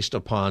decisions based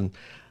upon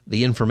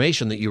the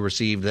information that you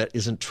receive that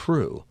isn't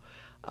true.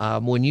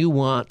 When you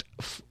want,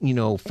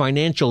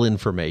 financial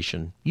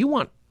information, you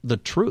want the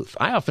truth.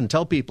 I often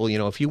tell people,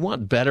 if you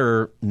want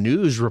better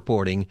news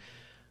reporting,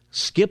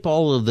 skip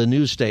all of the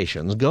news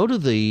stations. Go to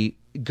the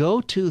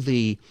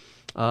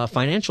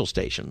financial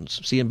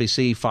stations,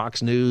 CNBC,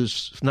 Fox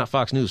News, not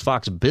Fox News,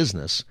 Fox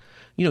Business.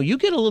 You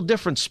get a little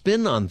different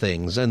spin on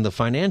things and the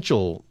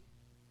financial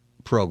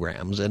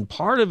programs. And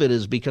part of it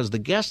is because the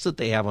guests that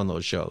they have on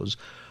those shows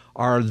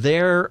are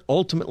there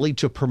ultimately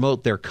to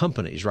promote their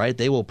companies, right?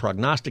 They will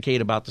prognosticate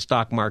about the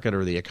stock market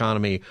or the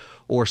economy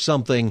or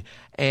something,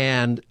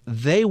 and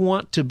they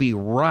want to be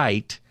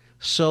right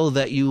so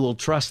that you will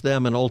trust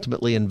them and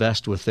ultimately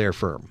invest with their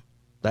firm.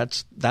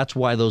 That's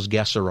why those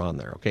guests are on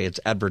there, okay? It's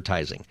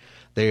advertising.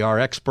 They are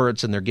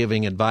experts and they're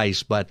giving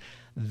advice, but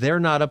they're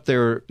not up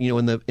there,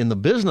 in the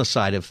business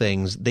side of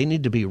things. They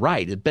need to be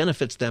right. It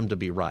benefits them to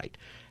be right.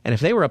 And if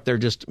they were up there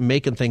just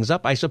making things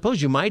up, I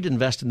suppose you might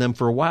invest in them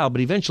for a while, but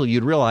eventually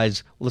you'd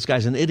realize, well, this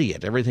guy's an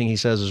idiot. Everything he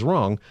says is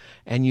wrong,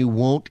 and you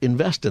won't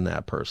invest in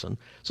that person.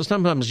 So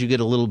sometimes you get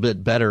a little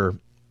bit better,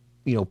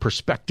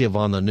 perspective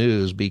on the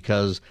news,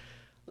 because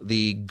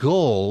the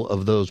goal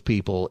of those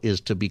people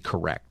is to be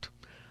correct.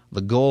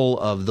 The goal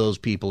of those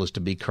people is to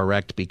be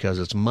correct because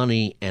it's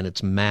money and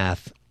it's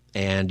math,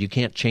 and you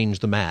can't change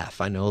the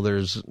math. I know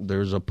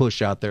there's a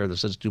push out there that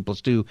says 2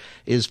 + 2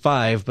 is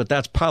 5, but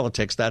that's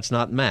politics. That's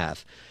not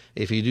math.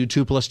 If you do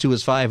 2 + 2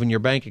 is 5 in your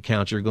bank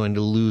account, you're going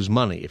to lose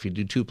money. If you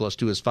do 2 +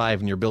 2 is 5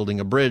 and you're building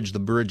a bridge, the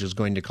bridge is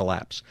going to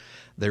collapse.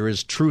 There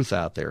is truth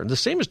out there. And the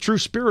same is true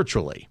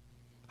spiritually.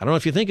 I don't know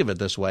if you think of it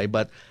this way,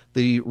 but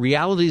the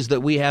realities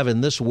that we have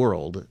in this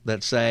world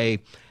that say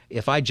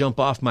if I jump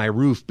off my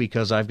roof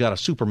because I've got a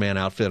Superman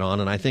outfit on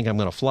and I think I'm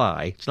going to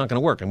fly, it's not going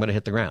to work. I'm going to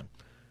hit the ground.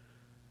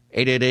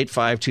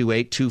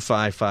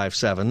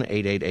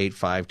 888-528-2557.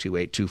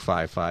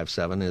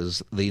 888-528-2557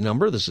 is the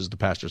number. This is the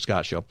Pastor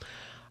Scott Show.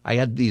 I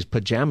had these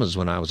pajamas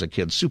when I was a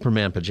kid,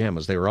 Superman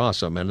pajamas. They were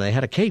awesome, and they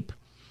had a cape.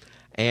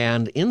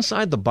 And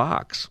inside the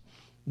box,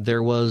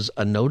 there was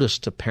a notice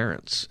to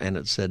parents, and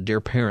it said,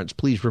 "Dear parents,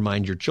 please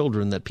remind your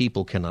children that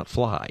people cannot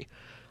fly."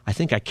 I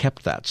think I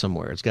kept that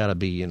somewhere. It's got to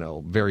be,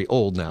 very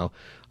old now,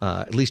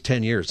 at least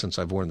 10 years since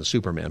I've worn the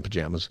Superman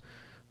pajamas.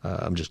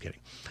 I'm just kidding.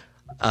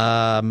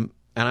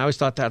 And I always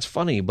thought that's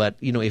funny. But,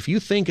 if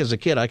you think as a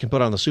kid I can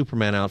put on the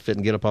Superman outfit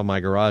and get up on my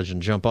garage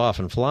and jump off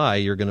and fly,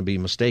 you're going to be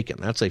mistaken.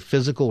 That's a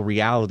physical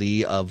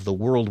reality of the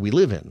world we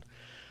live in.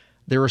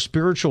 There are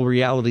spiritual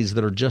realities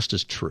that are just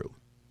as true.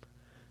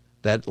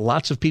 That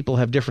lots of people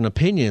have different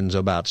opinions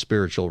about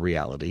spiritual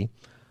reality,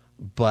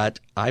 but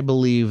I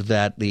believe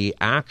that the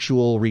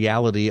actual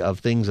reality of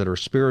things that are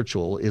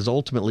spiritual is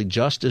ultimately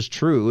just as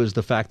true as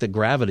the fact that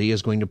gravity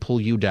is going to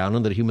pull you down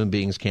and that human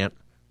beings can't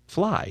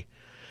fly.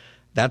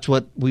 That's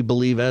what we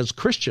believe as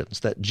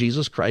Christians, that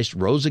Jesus Christ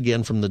rose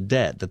again from the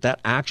dead, that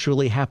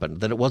actually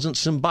happened, that it wasn't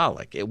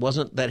symbolic. It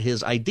wasn't that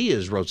his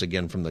ideas rose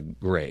again from the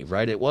grave,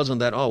 right? It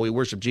wasn't that, we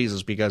worship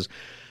Jesus because,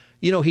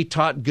 he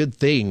taught good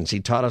things.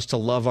 He taught us to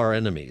love our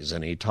enemies,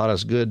 and he taught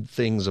us good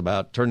things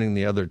about turning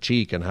the other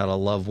cheek and how to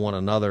love one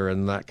another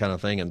and that kind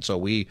of thing, and so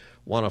we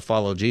want to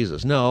follow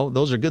Jesus. No,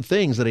 those are good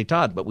things that he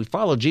taught, but we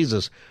follow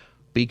Jesus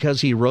because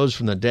he rose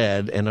from the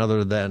dead, and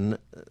other than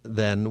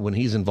when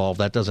he's involved,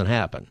 that doesn't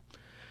happen.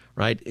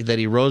 Right? That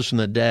he rose from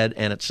the dead,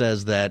 and it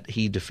says that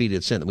he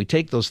defeated sin. We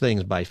take those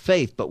things by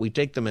faith, but we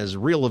take them as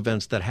real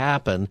events that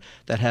happen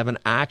that have an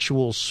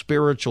actual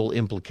spiritual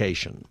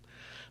implication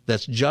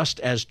that's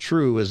just as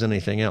true as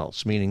anything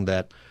else, meaning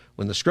that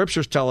when the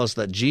Scriptures tell us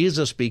that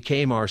Jesus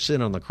became our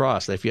sin on the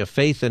cross, that if you have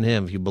faith in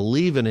him, if you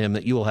believe in him,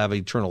 that you will have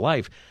eternal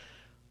life,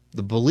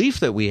 the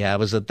belief that we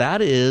have is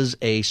that is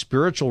a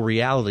spiritual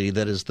reality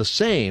that is the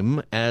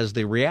same as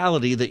the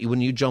reality that when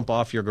you jump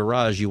off your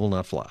garage, you will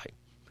not fly.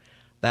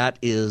 That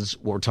is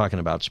what we're talking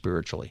about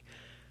spiritually.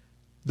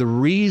 The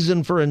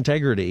reason for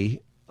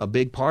integrity, a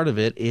big part of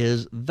it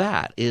is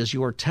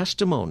your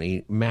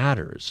testimony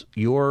matters.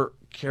 Your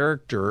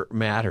character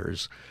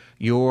matters.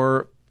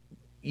 Your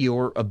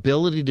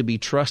ability to be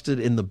trusted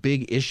in the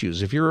big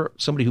issues. If you're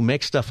somebody who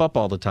makes stuff up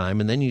all the time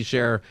and then you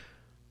share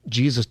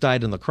Jesus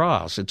died on the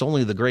cross, it's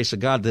only the grace of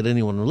God that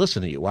anyone will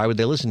listen to you. Why would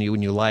they listen to you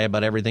when you lie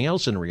about everything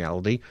else in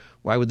reality?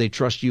 Why would they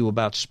trust you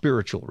about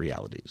spiritual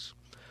realities?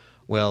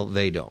 Well,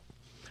 they don't.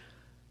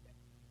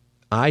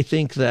 I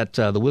think that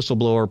the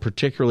whistleblower,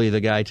 particularly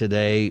the guy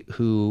today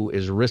who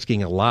is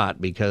risking a lot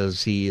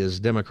because he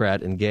is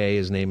Democrat and gay,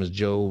 his name is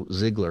Joe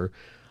Ziegler,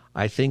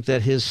 I think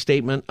that his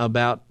statement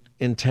about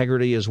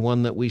integrity is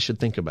one that we should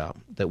think about,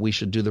 that we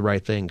should do the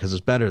right thing because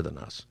it's better than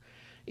us.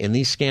 In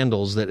these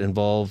scandals that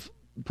involve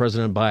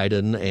President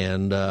Biden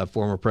and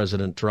former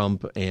President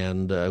Trump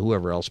and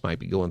whoever else might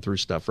be going through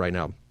stuff right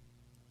now,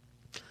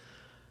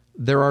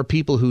 there are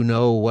people who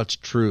know what's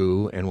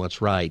true and what's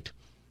right.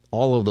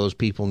 All of those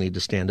people need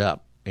to stand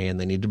up, and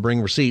they need to bring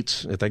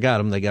receipts. If they got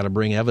them, they got to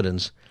bring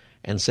evidence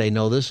and say,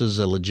 no, this is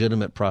a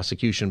legitimate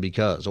prosecution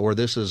because, or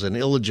this is an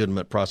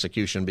illegitimate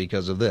prosecution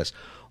because of this,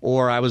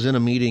 or I was in a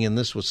meeting and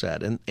this was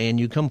said. And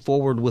you come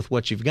forward with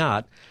what you've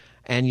got,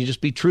 and you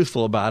just be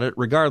truthful about it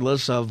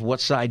regardless of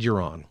what side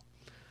you're on.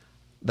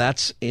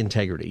 That's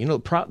integrity.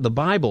 The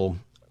Bible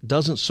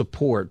doesn't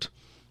support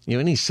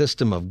any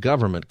system of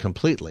government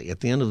completely. At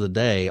the end of the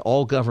day,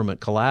 all government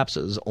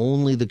collapses.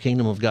 Only the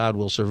kingdom of God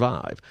will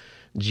survive.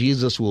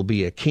 Jesus will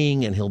be a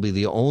king, and he'll be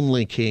the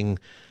only king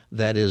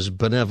that is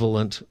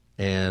benevolent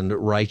and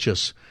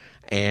righteous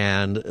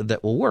and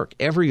that will work.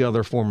 Every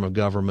other form of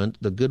government,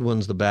 the good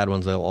ones, the bad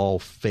ones, they'll all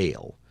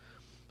fail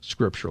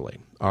scripturally.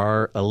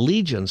 Our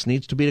allegiance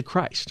needs to be to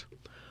Christ.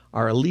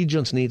 Our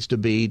allegiance needs to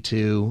be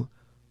to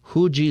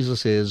who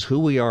Jesus is, who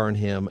we are in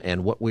him,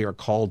 and what we are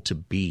called to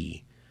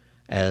be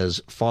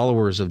as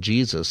followers of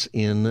Jesus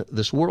in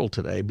this world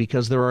today,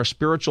 because there are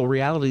spiritual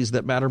realities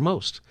that matter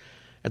most.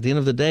 At the end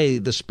of the day,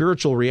 the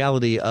spiritual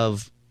reality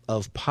of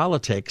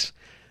politics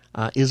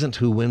isn't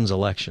who wins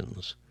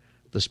elections.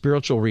 The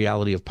spiritual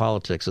reality of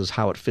politics is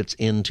how it fits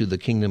into the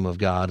kingdom of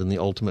God and the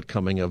ultimate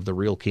coming of the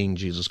real King,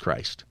 Jesus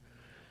Christ.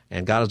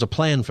 And God has a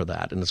plan for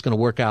that, and it's going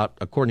to work out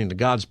according to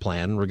God's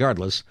plan,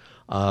 regardless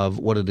of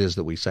what it is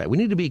that we say. We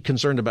need to be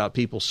concerned about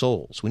people's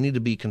souls. We need to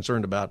be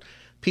concerned about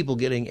people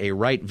getting a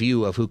right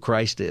view of who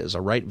Christ is,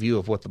 a right view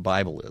of what the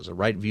Bible is, a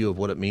right view of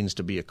what it means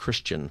to be a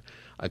Christian,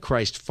 a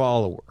Christ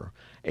follower,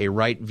 a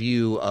right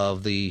view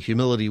of the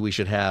humility we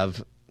should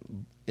have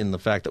in the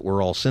fact that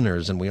we're all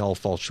sinners and we all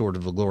fall short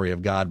of the glory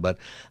of God, but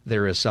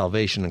there is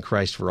salvation in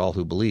Christ for all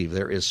who believe.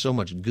 There is so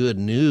much good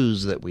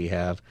news that we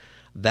have.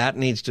 That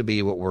needs to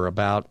be what we're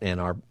about,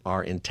 and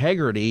our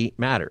integrity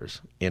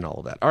matters in all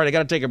of that. All right, I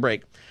got to take a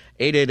break.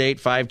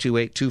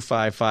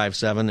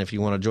 888-528-2557 if you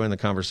want to join the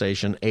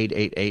conversation,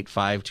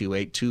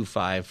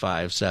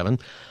 888-528-2557.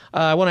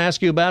 I want to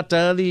ask you about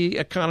the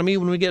economy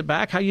when we get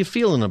back. How you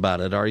feeling about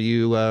it? Are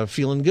you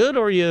feeling good,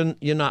 or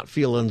you're not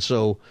feeling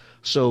so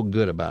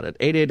good about it?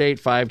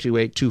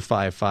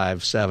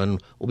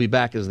 888-528-2557. We'll be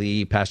back as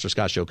the Pastor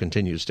Scott Show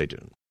continues. Stay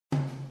tuned.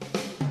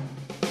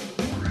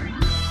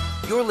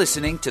 You're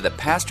listening to the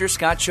Pastor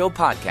Scott Show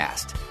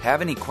podcast.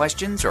 Have any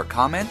questions or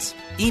comments?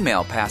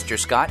 Email Pastor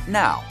Scott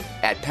now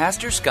at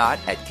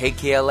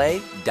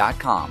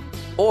pastorscott@kkla.com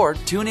or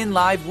tune in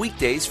live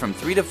weekdays from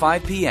 3 to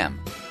 5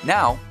 p.m.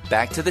 Now,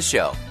 back to the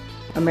show.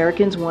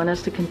 Americans want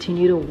us to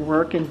continue to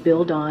work and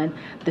build on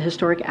the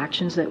historic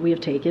actions that we have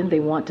taken. They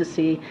want to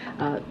see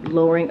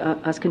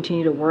us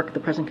continue to work, the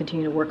president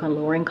continue to work on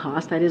lowering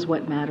costs. That is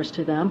what matters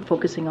to them,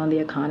 focusing on the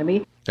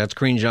economy. That's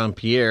Karine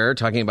Jean-Pierre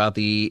talking about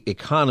the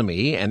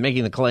economy and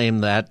making the claim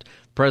that the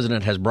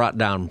president has brought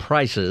down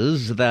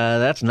prices.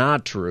 That's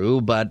not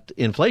true, but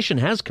inflation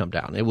has come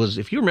down. It was,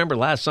 if you remember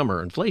last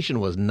summer, inflation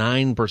was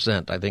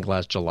 9%, I think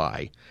last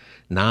July.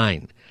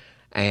 9%.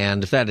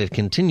 And if that had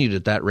continued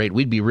at that rate,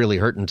 we'd be really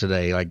hurting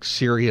today, like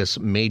serious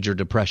major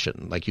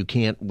depression. Like you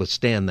can't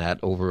withstand that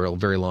over a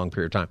very long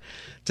period of time.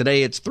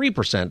 Today it's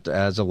 3%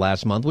 as of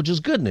last month, which is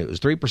good news.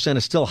 3%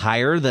 is still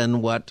higher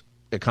than what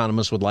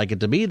economists would like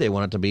it to be. They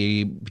want it to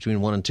be between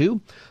 1 and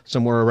 2,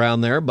 somewhere around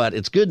there. But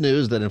it's good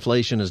news that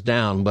inflation is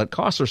down, but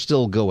costs are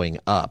still going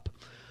up.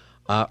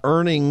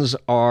 Earnings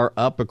are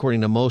up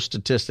according to most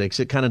statistics.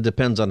 It kind of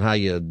depends on how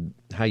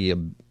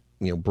you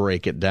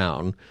break it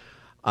down.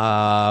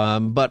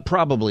 But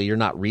probably you're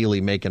not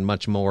really making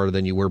much more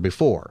than you were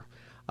before.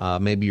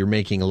 Maybe you're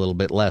making a little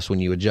bit less when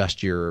you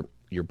adjust your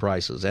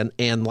prices.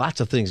 And lots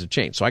of things have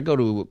changed. So I go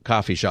to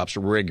coffee shops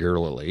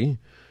regularly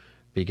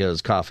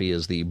because coffee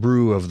is the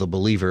brew of the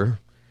believer.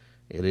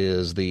 It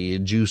is the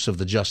juice of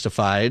the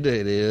justified.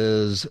 It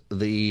is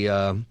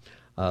the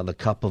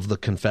cup of the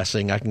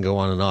confessing. I can go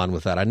on and on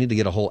with that. I need to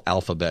get a whole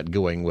alphabet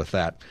going with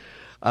that.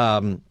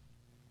 And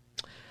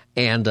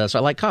so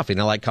I like coffee,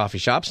 and I like coffee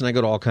shops, and I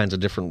go to all kinds of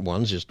different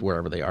ones, just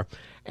wherever they are.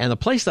 And the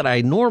place that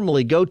I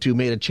normally go to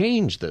made a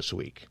change this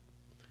week.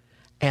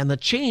 And the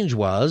change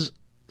was,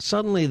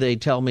 suddenly they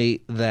tell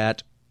me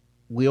that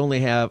we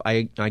only have,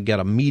 I got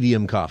a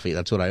medium coffee.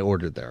 That's what I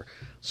ordered there.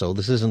 So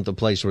this isn't the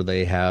place where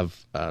they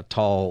have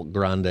tall,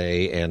 grande,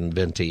 and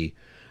venti.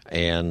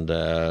 And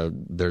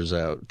there's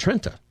a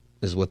Trenta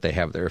is what they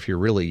have there if you're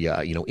really,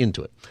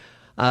 into it.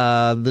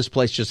 This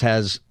place just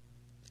has...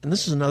 And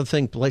this is another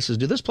thing places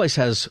do. This place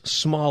has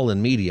small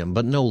and medium,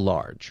 but no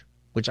large,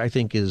 which I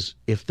think is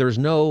if there's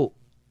only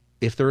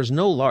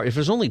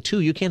 2,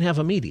 you can't have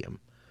a medium,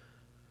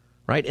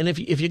 right? And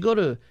if you go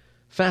to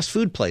fast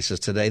food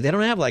places today, they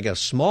don't have like a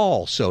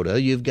small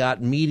soda. You've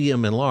got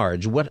medium and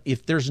large. What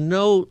if there's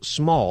no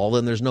small,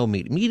 then there's no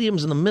medium.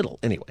 Medium's in the middle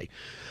anyway.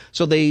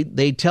 So they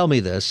tell me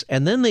this,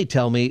 and then they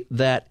tell me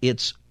that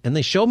and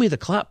they show me the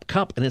cup,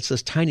 and it's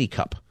this tiny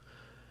cup.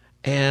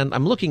 And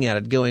I'm looking at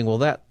it going, well,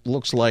 that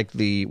looks like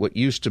what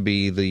used to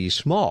be the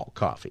small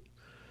coffee.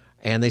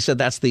 And they said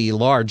that's the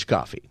large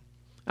coffee.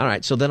 All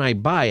right, so then I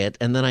buy it,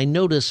 and then I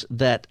notice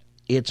that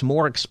it's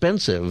more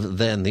expensive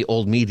than the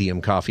old medium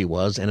coffee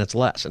was, and it's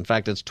less. In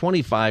fact, it's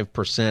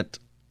 25%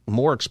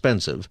 more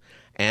expensive,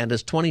 and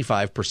it's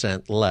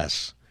 25%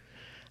 less.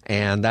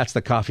 And that's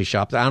the coffee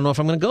shop. I don't know if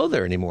I'm going to go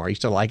there anymore. I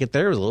used to like it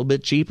there. It was a little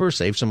bit cheaper,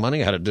 save some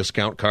money. I had a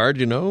discount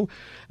card,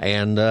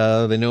 and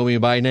they know me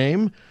by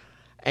name.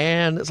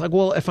 And it's like,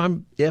 well,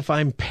 if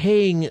I'm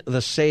paying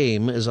the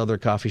same as other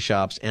coffee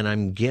shops and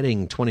I'm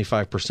getting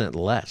 25%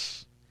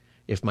 less,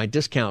 if my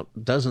discount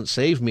doesn't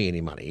save me any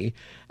money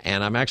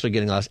and I'm actually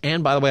getting less,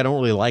 and by the way, I don't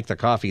really like the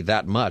coffee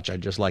that much, I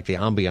just like the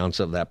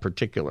ambiance of that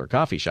particular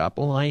coffee shop,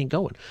 well, I ain't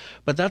going.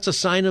 But that's a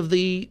sign of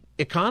the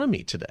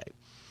economy today.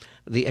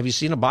 Have you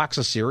seen a box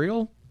of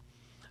cereal?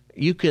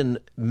 You can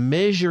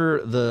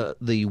measure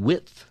the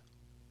width.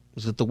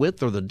 Is it the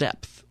width or the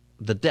depth?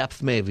 The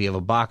depth maybe of a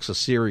box of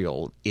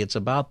cereal. It's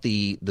about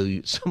the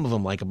some of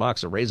them like a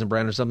box of Raisin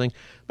Bran or something,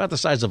 about the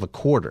size of a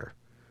quarter.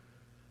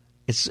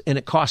 And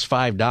it costs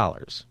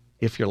 $5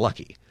 if you're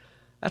lucky.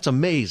 That's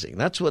amazing.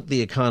 That's what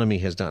the economy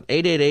has done.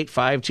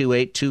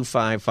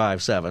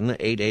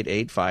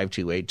 888-528-2557.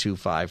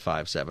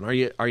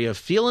 888-528-2557. Are you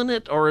feeling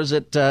it, or is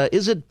it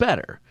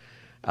better?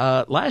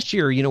 Last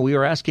year, we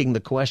were asking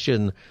the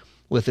question,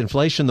 with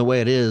inflation the way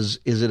it is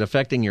it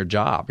affecting your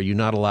job? Are you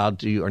not allowed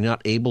to, or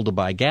not able to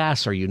buy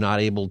gas? Are you not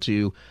able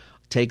to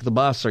take the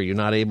bus? Are you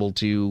not able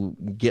to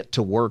get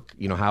to work?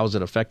 How is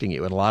it affecting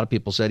you? And a lot of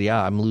people said,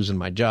 yeah, I'm losing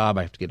my job.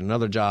 I have to get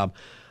another job.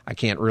 I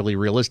can't really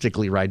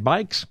realistically ride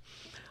bikes.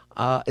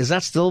 Is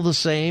that still the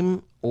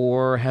same,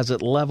 or has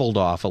it leveled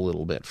off a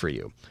little bit for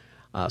you?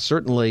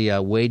 Certainly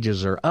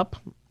wages are up.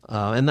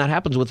 And that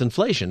happens with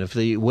inflation. If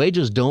the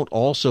wages don't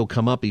also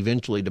come up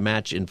eventually to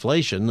match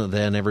inflation,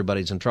 then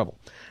everybody's in trouble.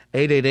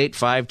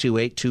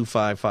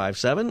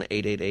 888-528-2557.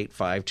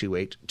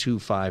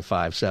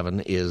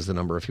 888-528-2557 is the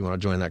number if you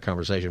want to join that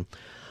conversation.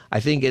 I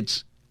think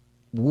it's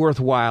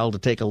worthwhile to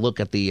take a look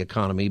at the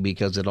economy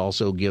because it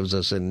also gives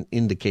us an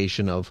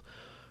indication of,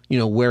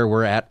 where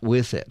we're at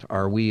with it.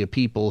 Are we a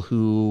people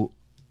who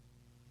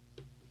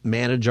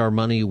manage our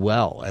money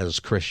well as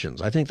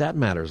Christians? I think that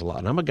matters a lot.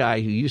 And I'm a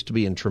guy who used to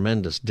be in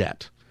tremendous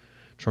debt,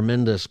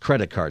 tremendous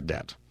credit card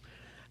debt.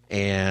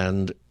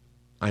 And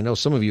I know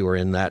some of you are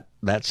in that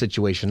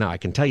situation now. I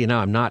can tell you now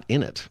I'm not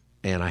in it,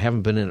 and I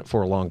haven't been in it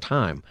for a long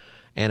time.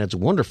 And it's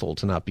wonderful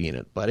to not be in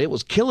it, but it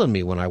was killing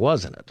me when I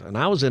was in it. And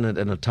I was in it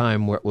in a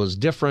time where it was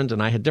different,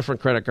 and I had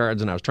different credit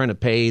cards, and I was trying to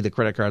pay the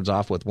credit cards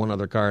off with one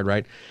other card,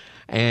 right?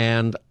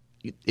 And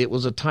it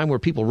was a time where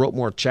people wrote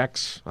more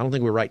checks. I don't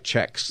think we write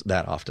checks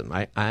that often.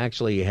 I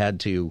actually had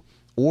to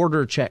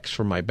order checks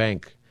from my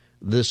bank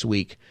this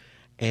week,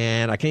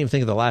 and I can't even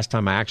think of the last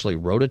time I actually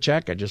wrote a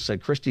check. I just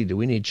said, Christy, do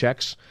we need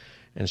checks?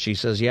 And she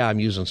says, yeah, I'm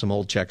using some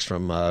old checks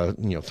from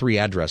 3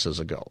 addresses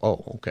ago.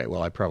 Oh, okay,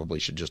 well, I probably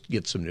should just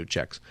get some new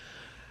checks.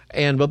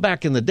 But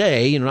back in the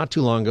day, not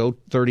too long ago,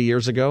 30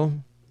 years ago,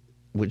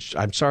 which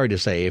I'm sorry to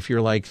say, if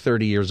you're like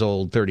 30 years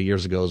old, 30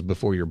 years ago is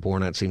before you're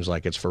born, that seems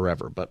like it's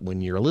forever. But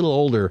when you're a little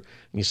older,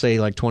 and you say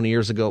like 20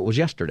 years ago, it was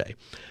yesterday.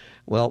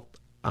 Well,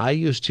 I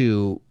used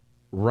to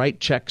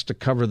write checks to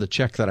cover the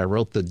check that I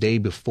wrote the day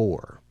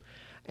before.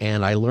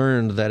 And I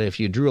learned that if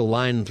you drew a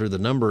line through the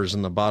numbers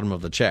in the bottom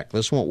of the check,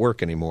 this won't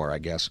work anymore, I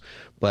guess,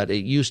 but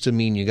it used to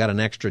mean you got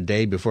an extra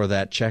day before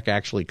that check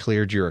actually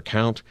cleared your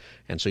account.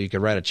 And so you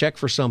could write a check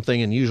for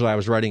something, and usually I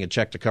was writing a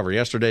check to cover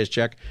yesterday's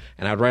check,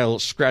 and I'd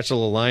write scratch a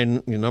little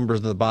line, numbers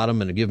at the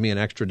bottom, and it'd give me an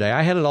extra day.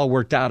 I had it all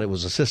worked out. It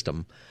was a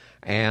system.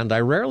 And I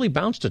rarely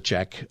bounced a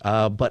check,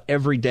 but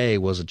every day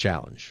was a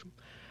challenge.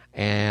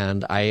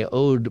 And I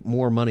owed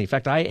more money. In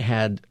fact, I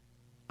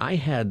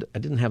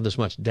didn't have this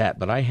much debt,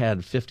 but I had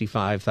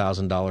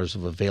 $55,000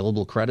 of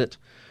available credit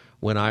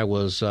when I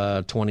was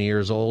 21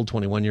 years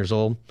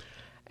old,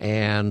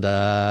 and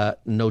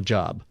no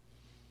job.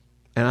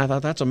 And I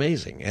thought, that's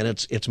amazing. And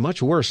it's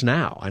much worse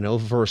now. I know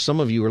for some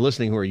of you who are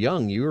listening who are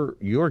young,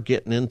 you're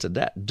getting into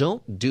debt.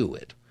 Don't do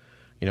it.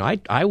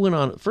 I went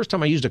on, first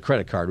time I used a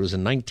credit card was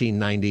in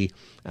 1990,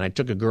 and I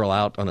took a girl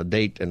out on a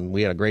date, and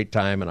we had a great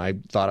time, and I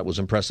thought it was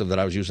impressive that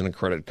I was using a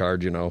credit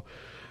card,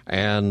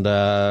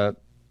 and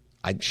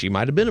she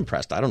might have been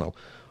impressed. I don't know.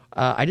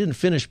 I didn't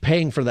finish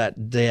paying for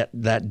that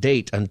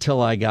date until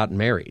I got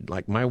married.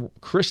 Like my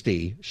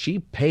Christy, she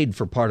paid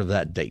for part of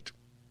that date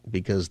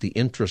because the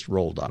interest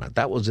rolled on it.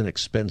 That was an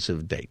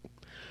expensive date.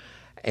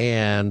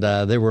 And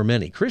there were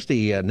many.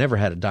 Christy never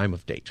had a dime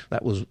of debt.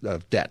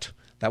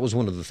 That was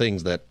one of the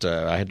things that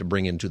I had to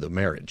bring into the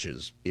marriage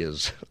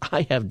is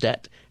I have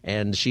debt.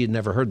 And she had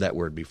never heard that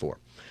word before.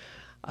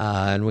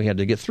 And we had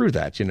to get through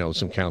that,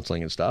 some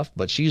counseling and stuff.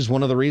 But she's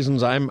one of the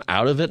reasons I'm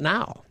out of it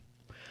now.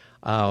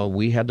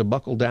 We had to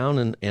buckle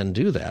down and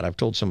do that. I've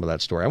told some of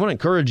that story. I want to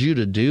encourage you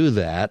to do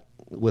that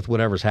with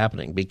whatever's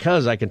happening,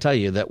 because I can tell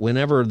you that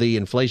whenever the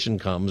inflation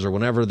comes or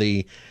whenever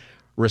the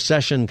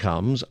recession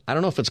comes, I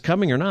don't know if it's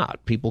coming or not.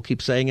 People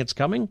keep saying it's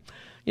coming.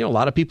 A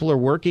lot of people are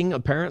working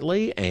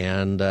apparently,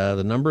 and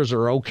the numbers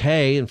are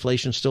okay.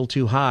 Inflation's still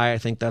too high. I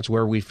think that's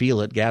where we feel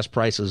it. Gas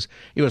prices.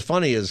 What's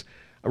funny is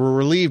we're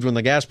relieved when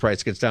the gas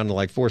price gets down to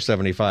like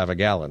 $4.75 a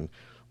gallon,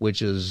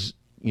 which is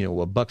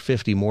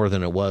 $1.50 more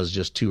than it was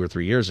just 2 or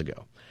 3 years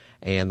ago.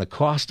 And the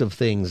cost of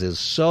things is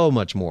so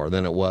much more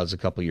than it was a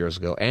couple years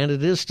ago, and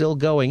it is still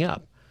going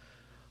up.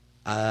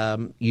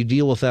 You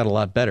deal with that a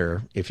lot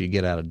better if you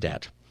get out of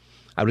debt.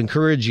 I would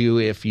encourage you,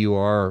 if you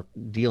are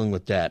dealing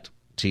with debt,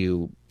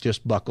 to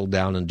just buckle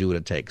down and do what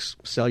it takes.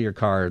 Sell your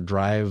car,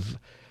 drive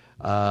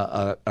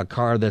a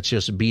car that's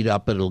just beat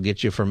up, but it'll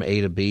get you from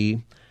A to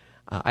B.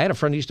 I had a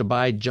friend who used to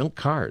buy junk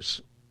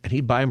cars. And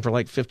he'd buy them for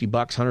like $50,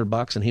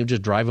 $100, and he would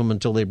just drive them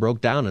until they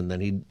broke down, and then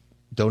he'd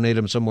donate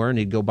them somewhere, and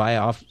he'd go buy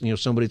off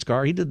somebody's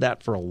car. He did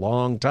that for a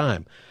long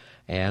time.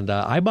 And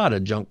I bought a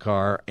junk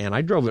car, and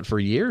I drove it for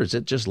years.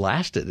 It just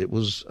lasted. It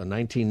was a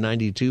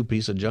 1992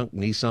 piece of junk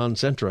Nissan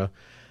Sentra,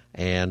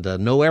 and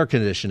no air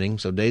conditioning,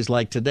 so days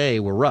like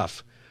today were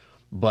rough.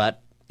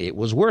 But it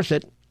was worth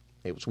it.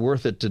 It was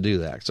worth it to do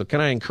that. So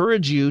can I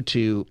encourage you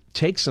to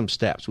take some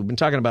steps? We've been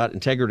talking about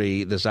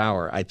integrity this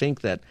hour. I think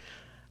that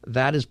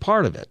is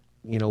part of it.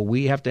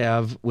 We have to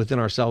have within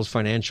ourselves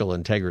financial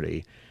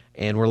integrity,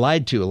 and we're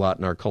lied to a lot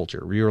in our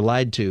culture. You're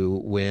lied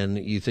to when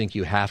you think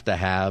you have to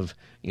have,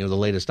 the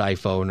latest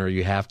iPhone, or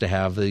you have to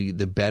have the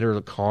better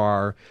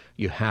car,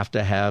 you have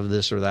to have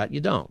this or that.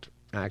 You don't,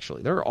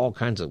 actually. There are all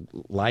kinds of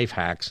life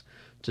hacks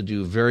to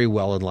do very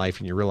well in life,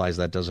 and you realize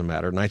that doesn't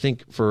matter. And I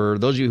think for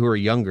those of you who are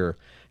younger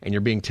and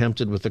you're being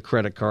tempted with the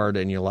credit card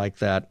and you like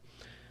that,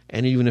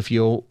 and even if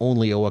you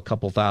only owe a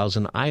couple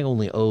thousand, I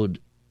only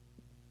owed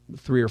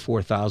 $3,000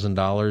 or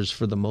 $4,000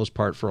 for the most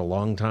part for a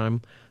long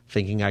time,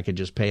 thinking I could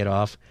just pay it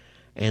off.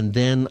 And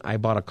then I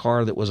bought a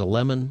car that was a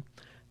lemon,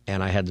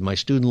 and I had my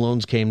student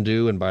loans came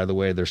due. And by the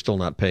way, they're still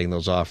not paying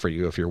those off for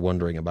you. If you're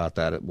wondering about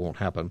that, it won't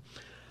happen.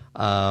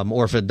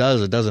 Or if it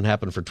does, it doesn't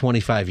happen for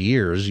 25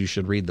 years. You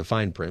should read the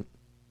fine print,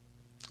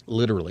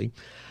 literally.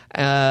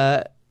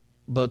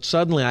 But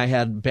suddenly I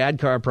had bad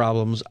car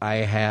problems. I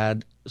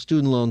had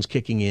student loans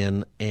kicking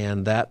in,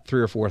 and that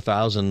 $3,000 or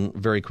 $4,000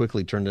 very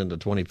quickly turned into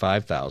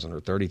 $25,000 or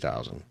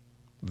 $30,000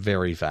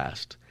 very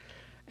fast.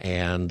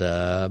 And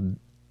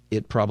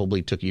it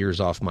probably took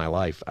years off my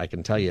life. I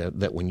can tell you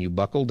that when you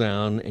buckle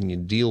down and you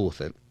deal with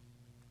it,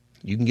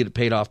 you can get it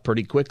paid off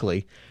pretty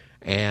quickly.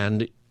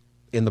 And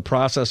in the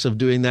process of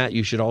doing that,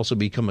 you should also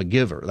become a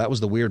giver. That was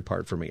the weird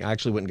part for me. I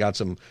actually went and got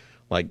some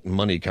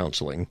money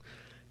counseling.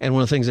 And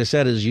one of the things they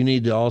said is you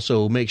need to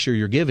also make sure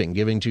you're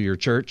giving to your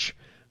church,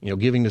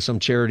 giving to some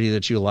charity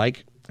that you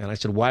like. And I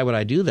said, why would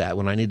I do that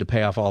when I need to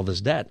pay off all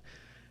this debt?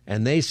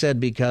 And they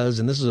said because,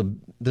 and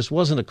this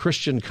wasn't a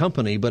Christian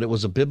company, but it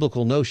was a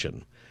biblical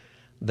notion,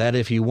 that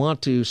if you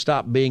want to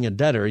stop being a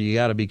debtor, you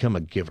got to become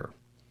a giver.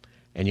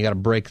 And you got to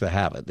break the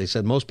habit. They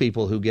said most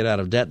people who get out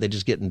of debt, they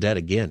just get in debt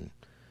again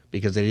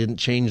because they didn't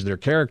change their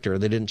character.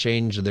 They didn't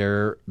change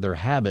their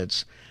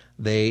habits.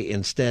 They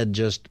instead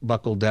just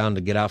buckled down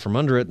to get out from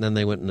under it, and then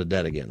they went into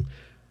debt again.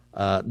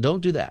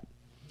 Don't do that.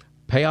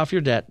 Pay off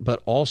your debt,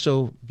 but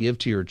also give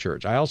to your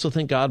church. I also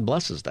think God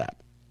blesses that.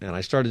 And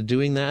I started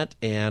doing that,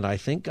 and I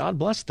think God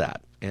blessed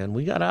that. And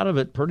we got out of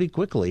it pretty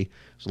quickly. It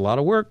was a lot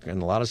of work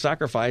and a lot of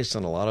sacrifice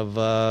and a lot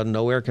of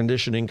no air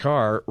conditioning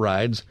car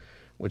rides,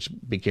 which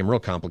became real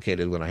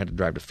complicated when I had to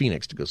drive to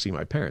Phoenix to go see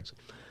my parents.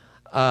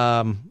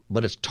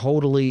 But it's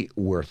totally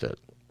worth it.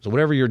 So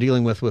whatever you're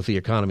dealing with the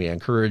economy, I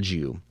encourage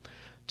you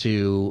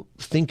to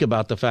think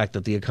about the fact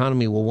that the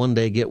economy will one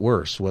day get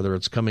worse, whether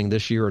it's coming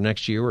this year or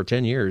next year or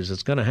 10 years.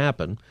 It's going to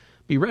happen.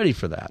 Be ready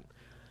for that.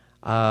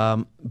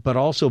 But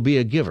also be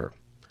a giver.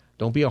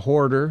 Don't be a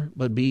hoarder,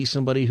 but be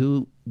somebody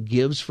who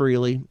gives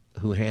freely,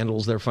 who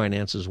handles their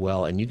finances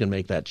well, and you can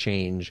make that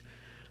change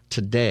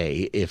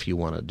today if you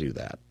want to do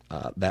that.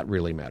 That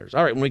really matters.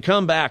 All right, when we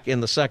come back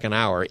in the second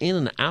hour,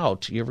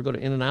 In-N-Out, you ever go to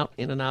In-N-Out?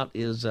 In-N-Out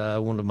is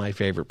one of my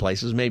favorite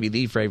places, maybe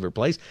the favorite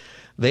place.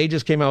 They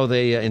just came out with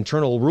an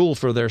internal rule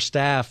for their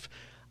staff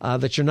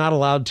that you're not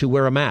allowed to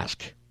wear a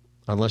mask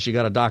unless you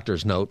got a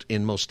doctor's note.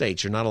 In most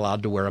states, you're not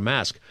allowed to wear a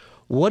mask.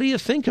 What do you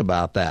think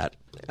about that?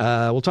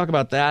 We'll talk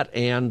about that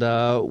and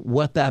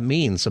what that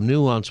means, some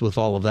nuance with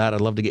all of that.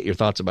 I'd love to get your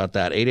thoughts about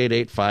that.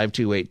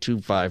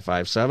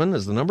 888-528-2557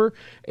 is the number,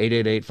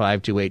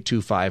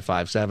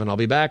 888-528-2557. I'll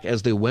be back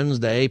as the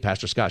Wednesday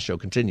Pastor Scott Show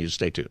continues.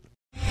 Stay tuned.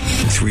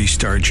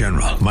 3-star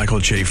General Michael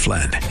J.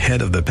 Flynn,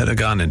 head of the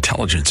Pentagon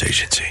Intelligence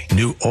Agency,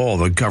 knew all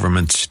the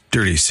government's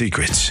dirty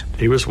secrets.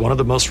 He was one of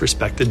the most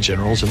respected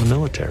generals in the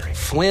military.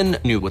 Flynn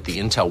knew what the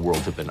intel world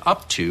had been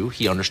up to.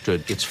 He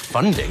understood its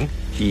funding.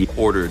 He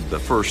ordered the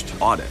first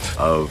audit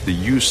of the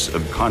use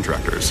of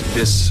contractors.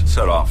 This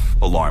set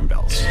off alarm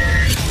bells.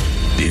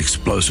 The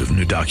explosive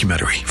new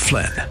documentary,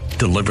 Flynn,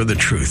 Deliver the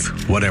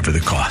Truth, Whatever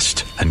the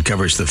Cost,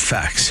 uncovers the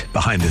facts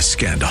behind this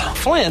scandal.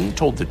 Flynn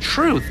told the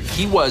truth.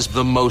 He was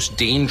the most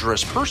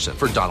dangerous person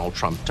for Donald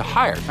Trump to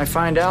hire. I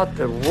find out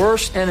the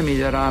worst enemy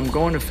that I'm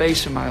going to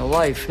face in my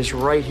life is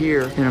right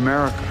here in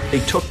America. They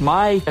took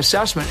my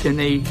assessment and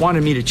they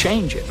wanted me to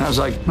change it. And I was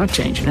like, I'm not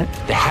changing it.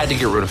 They had to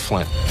get rid of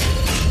Flynn.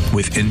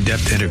 With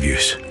in-depth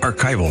interviews,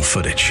 archival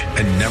footage,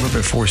 and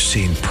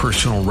never-before-seen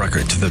personal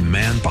records of the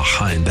man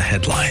behind the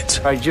headlines.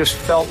 I just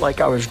felt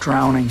like I was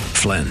drowning.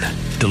 Flynn,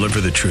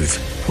 Deliver the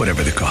Truth,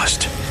 Whatever the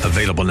Cost.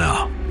 Available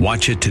now.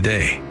 Watch it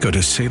today. Go to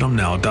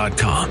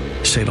salemnow.com.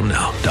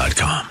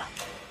 salemnow.com.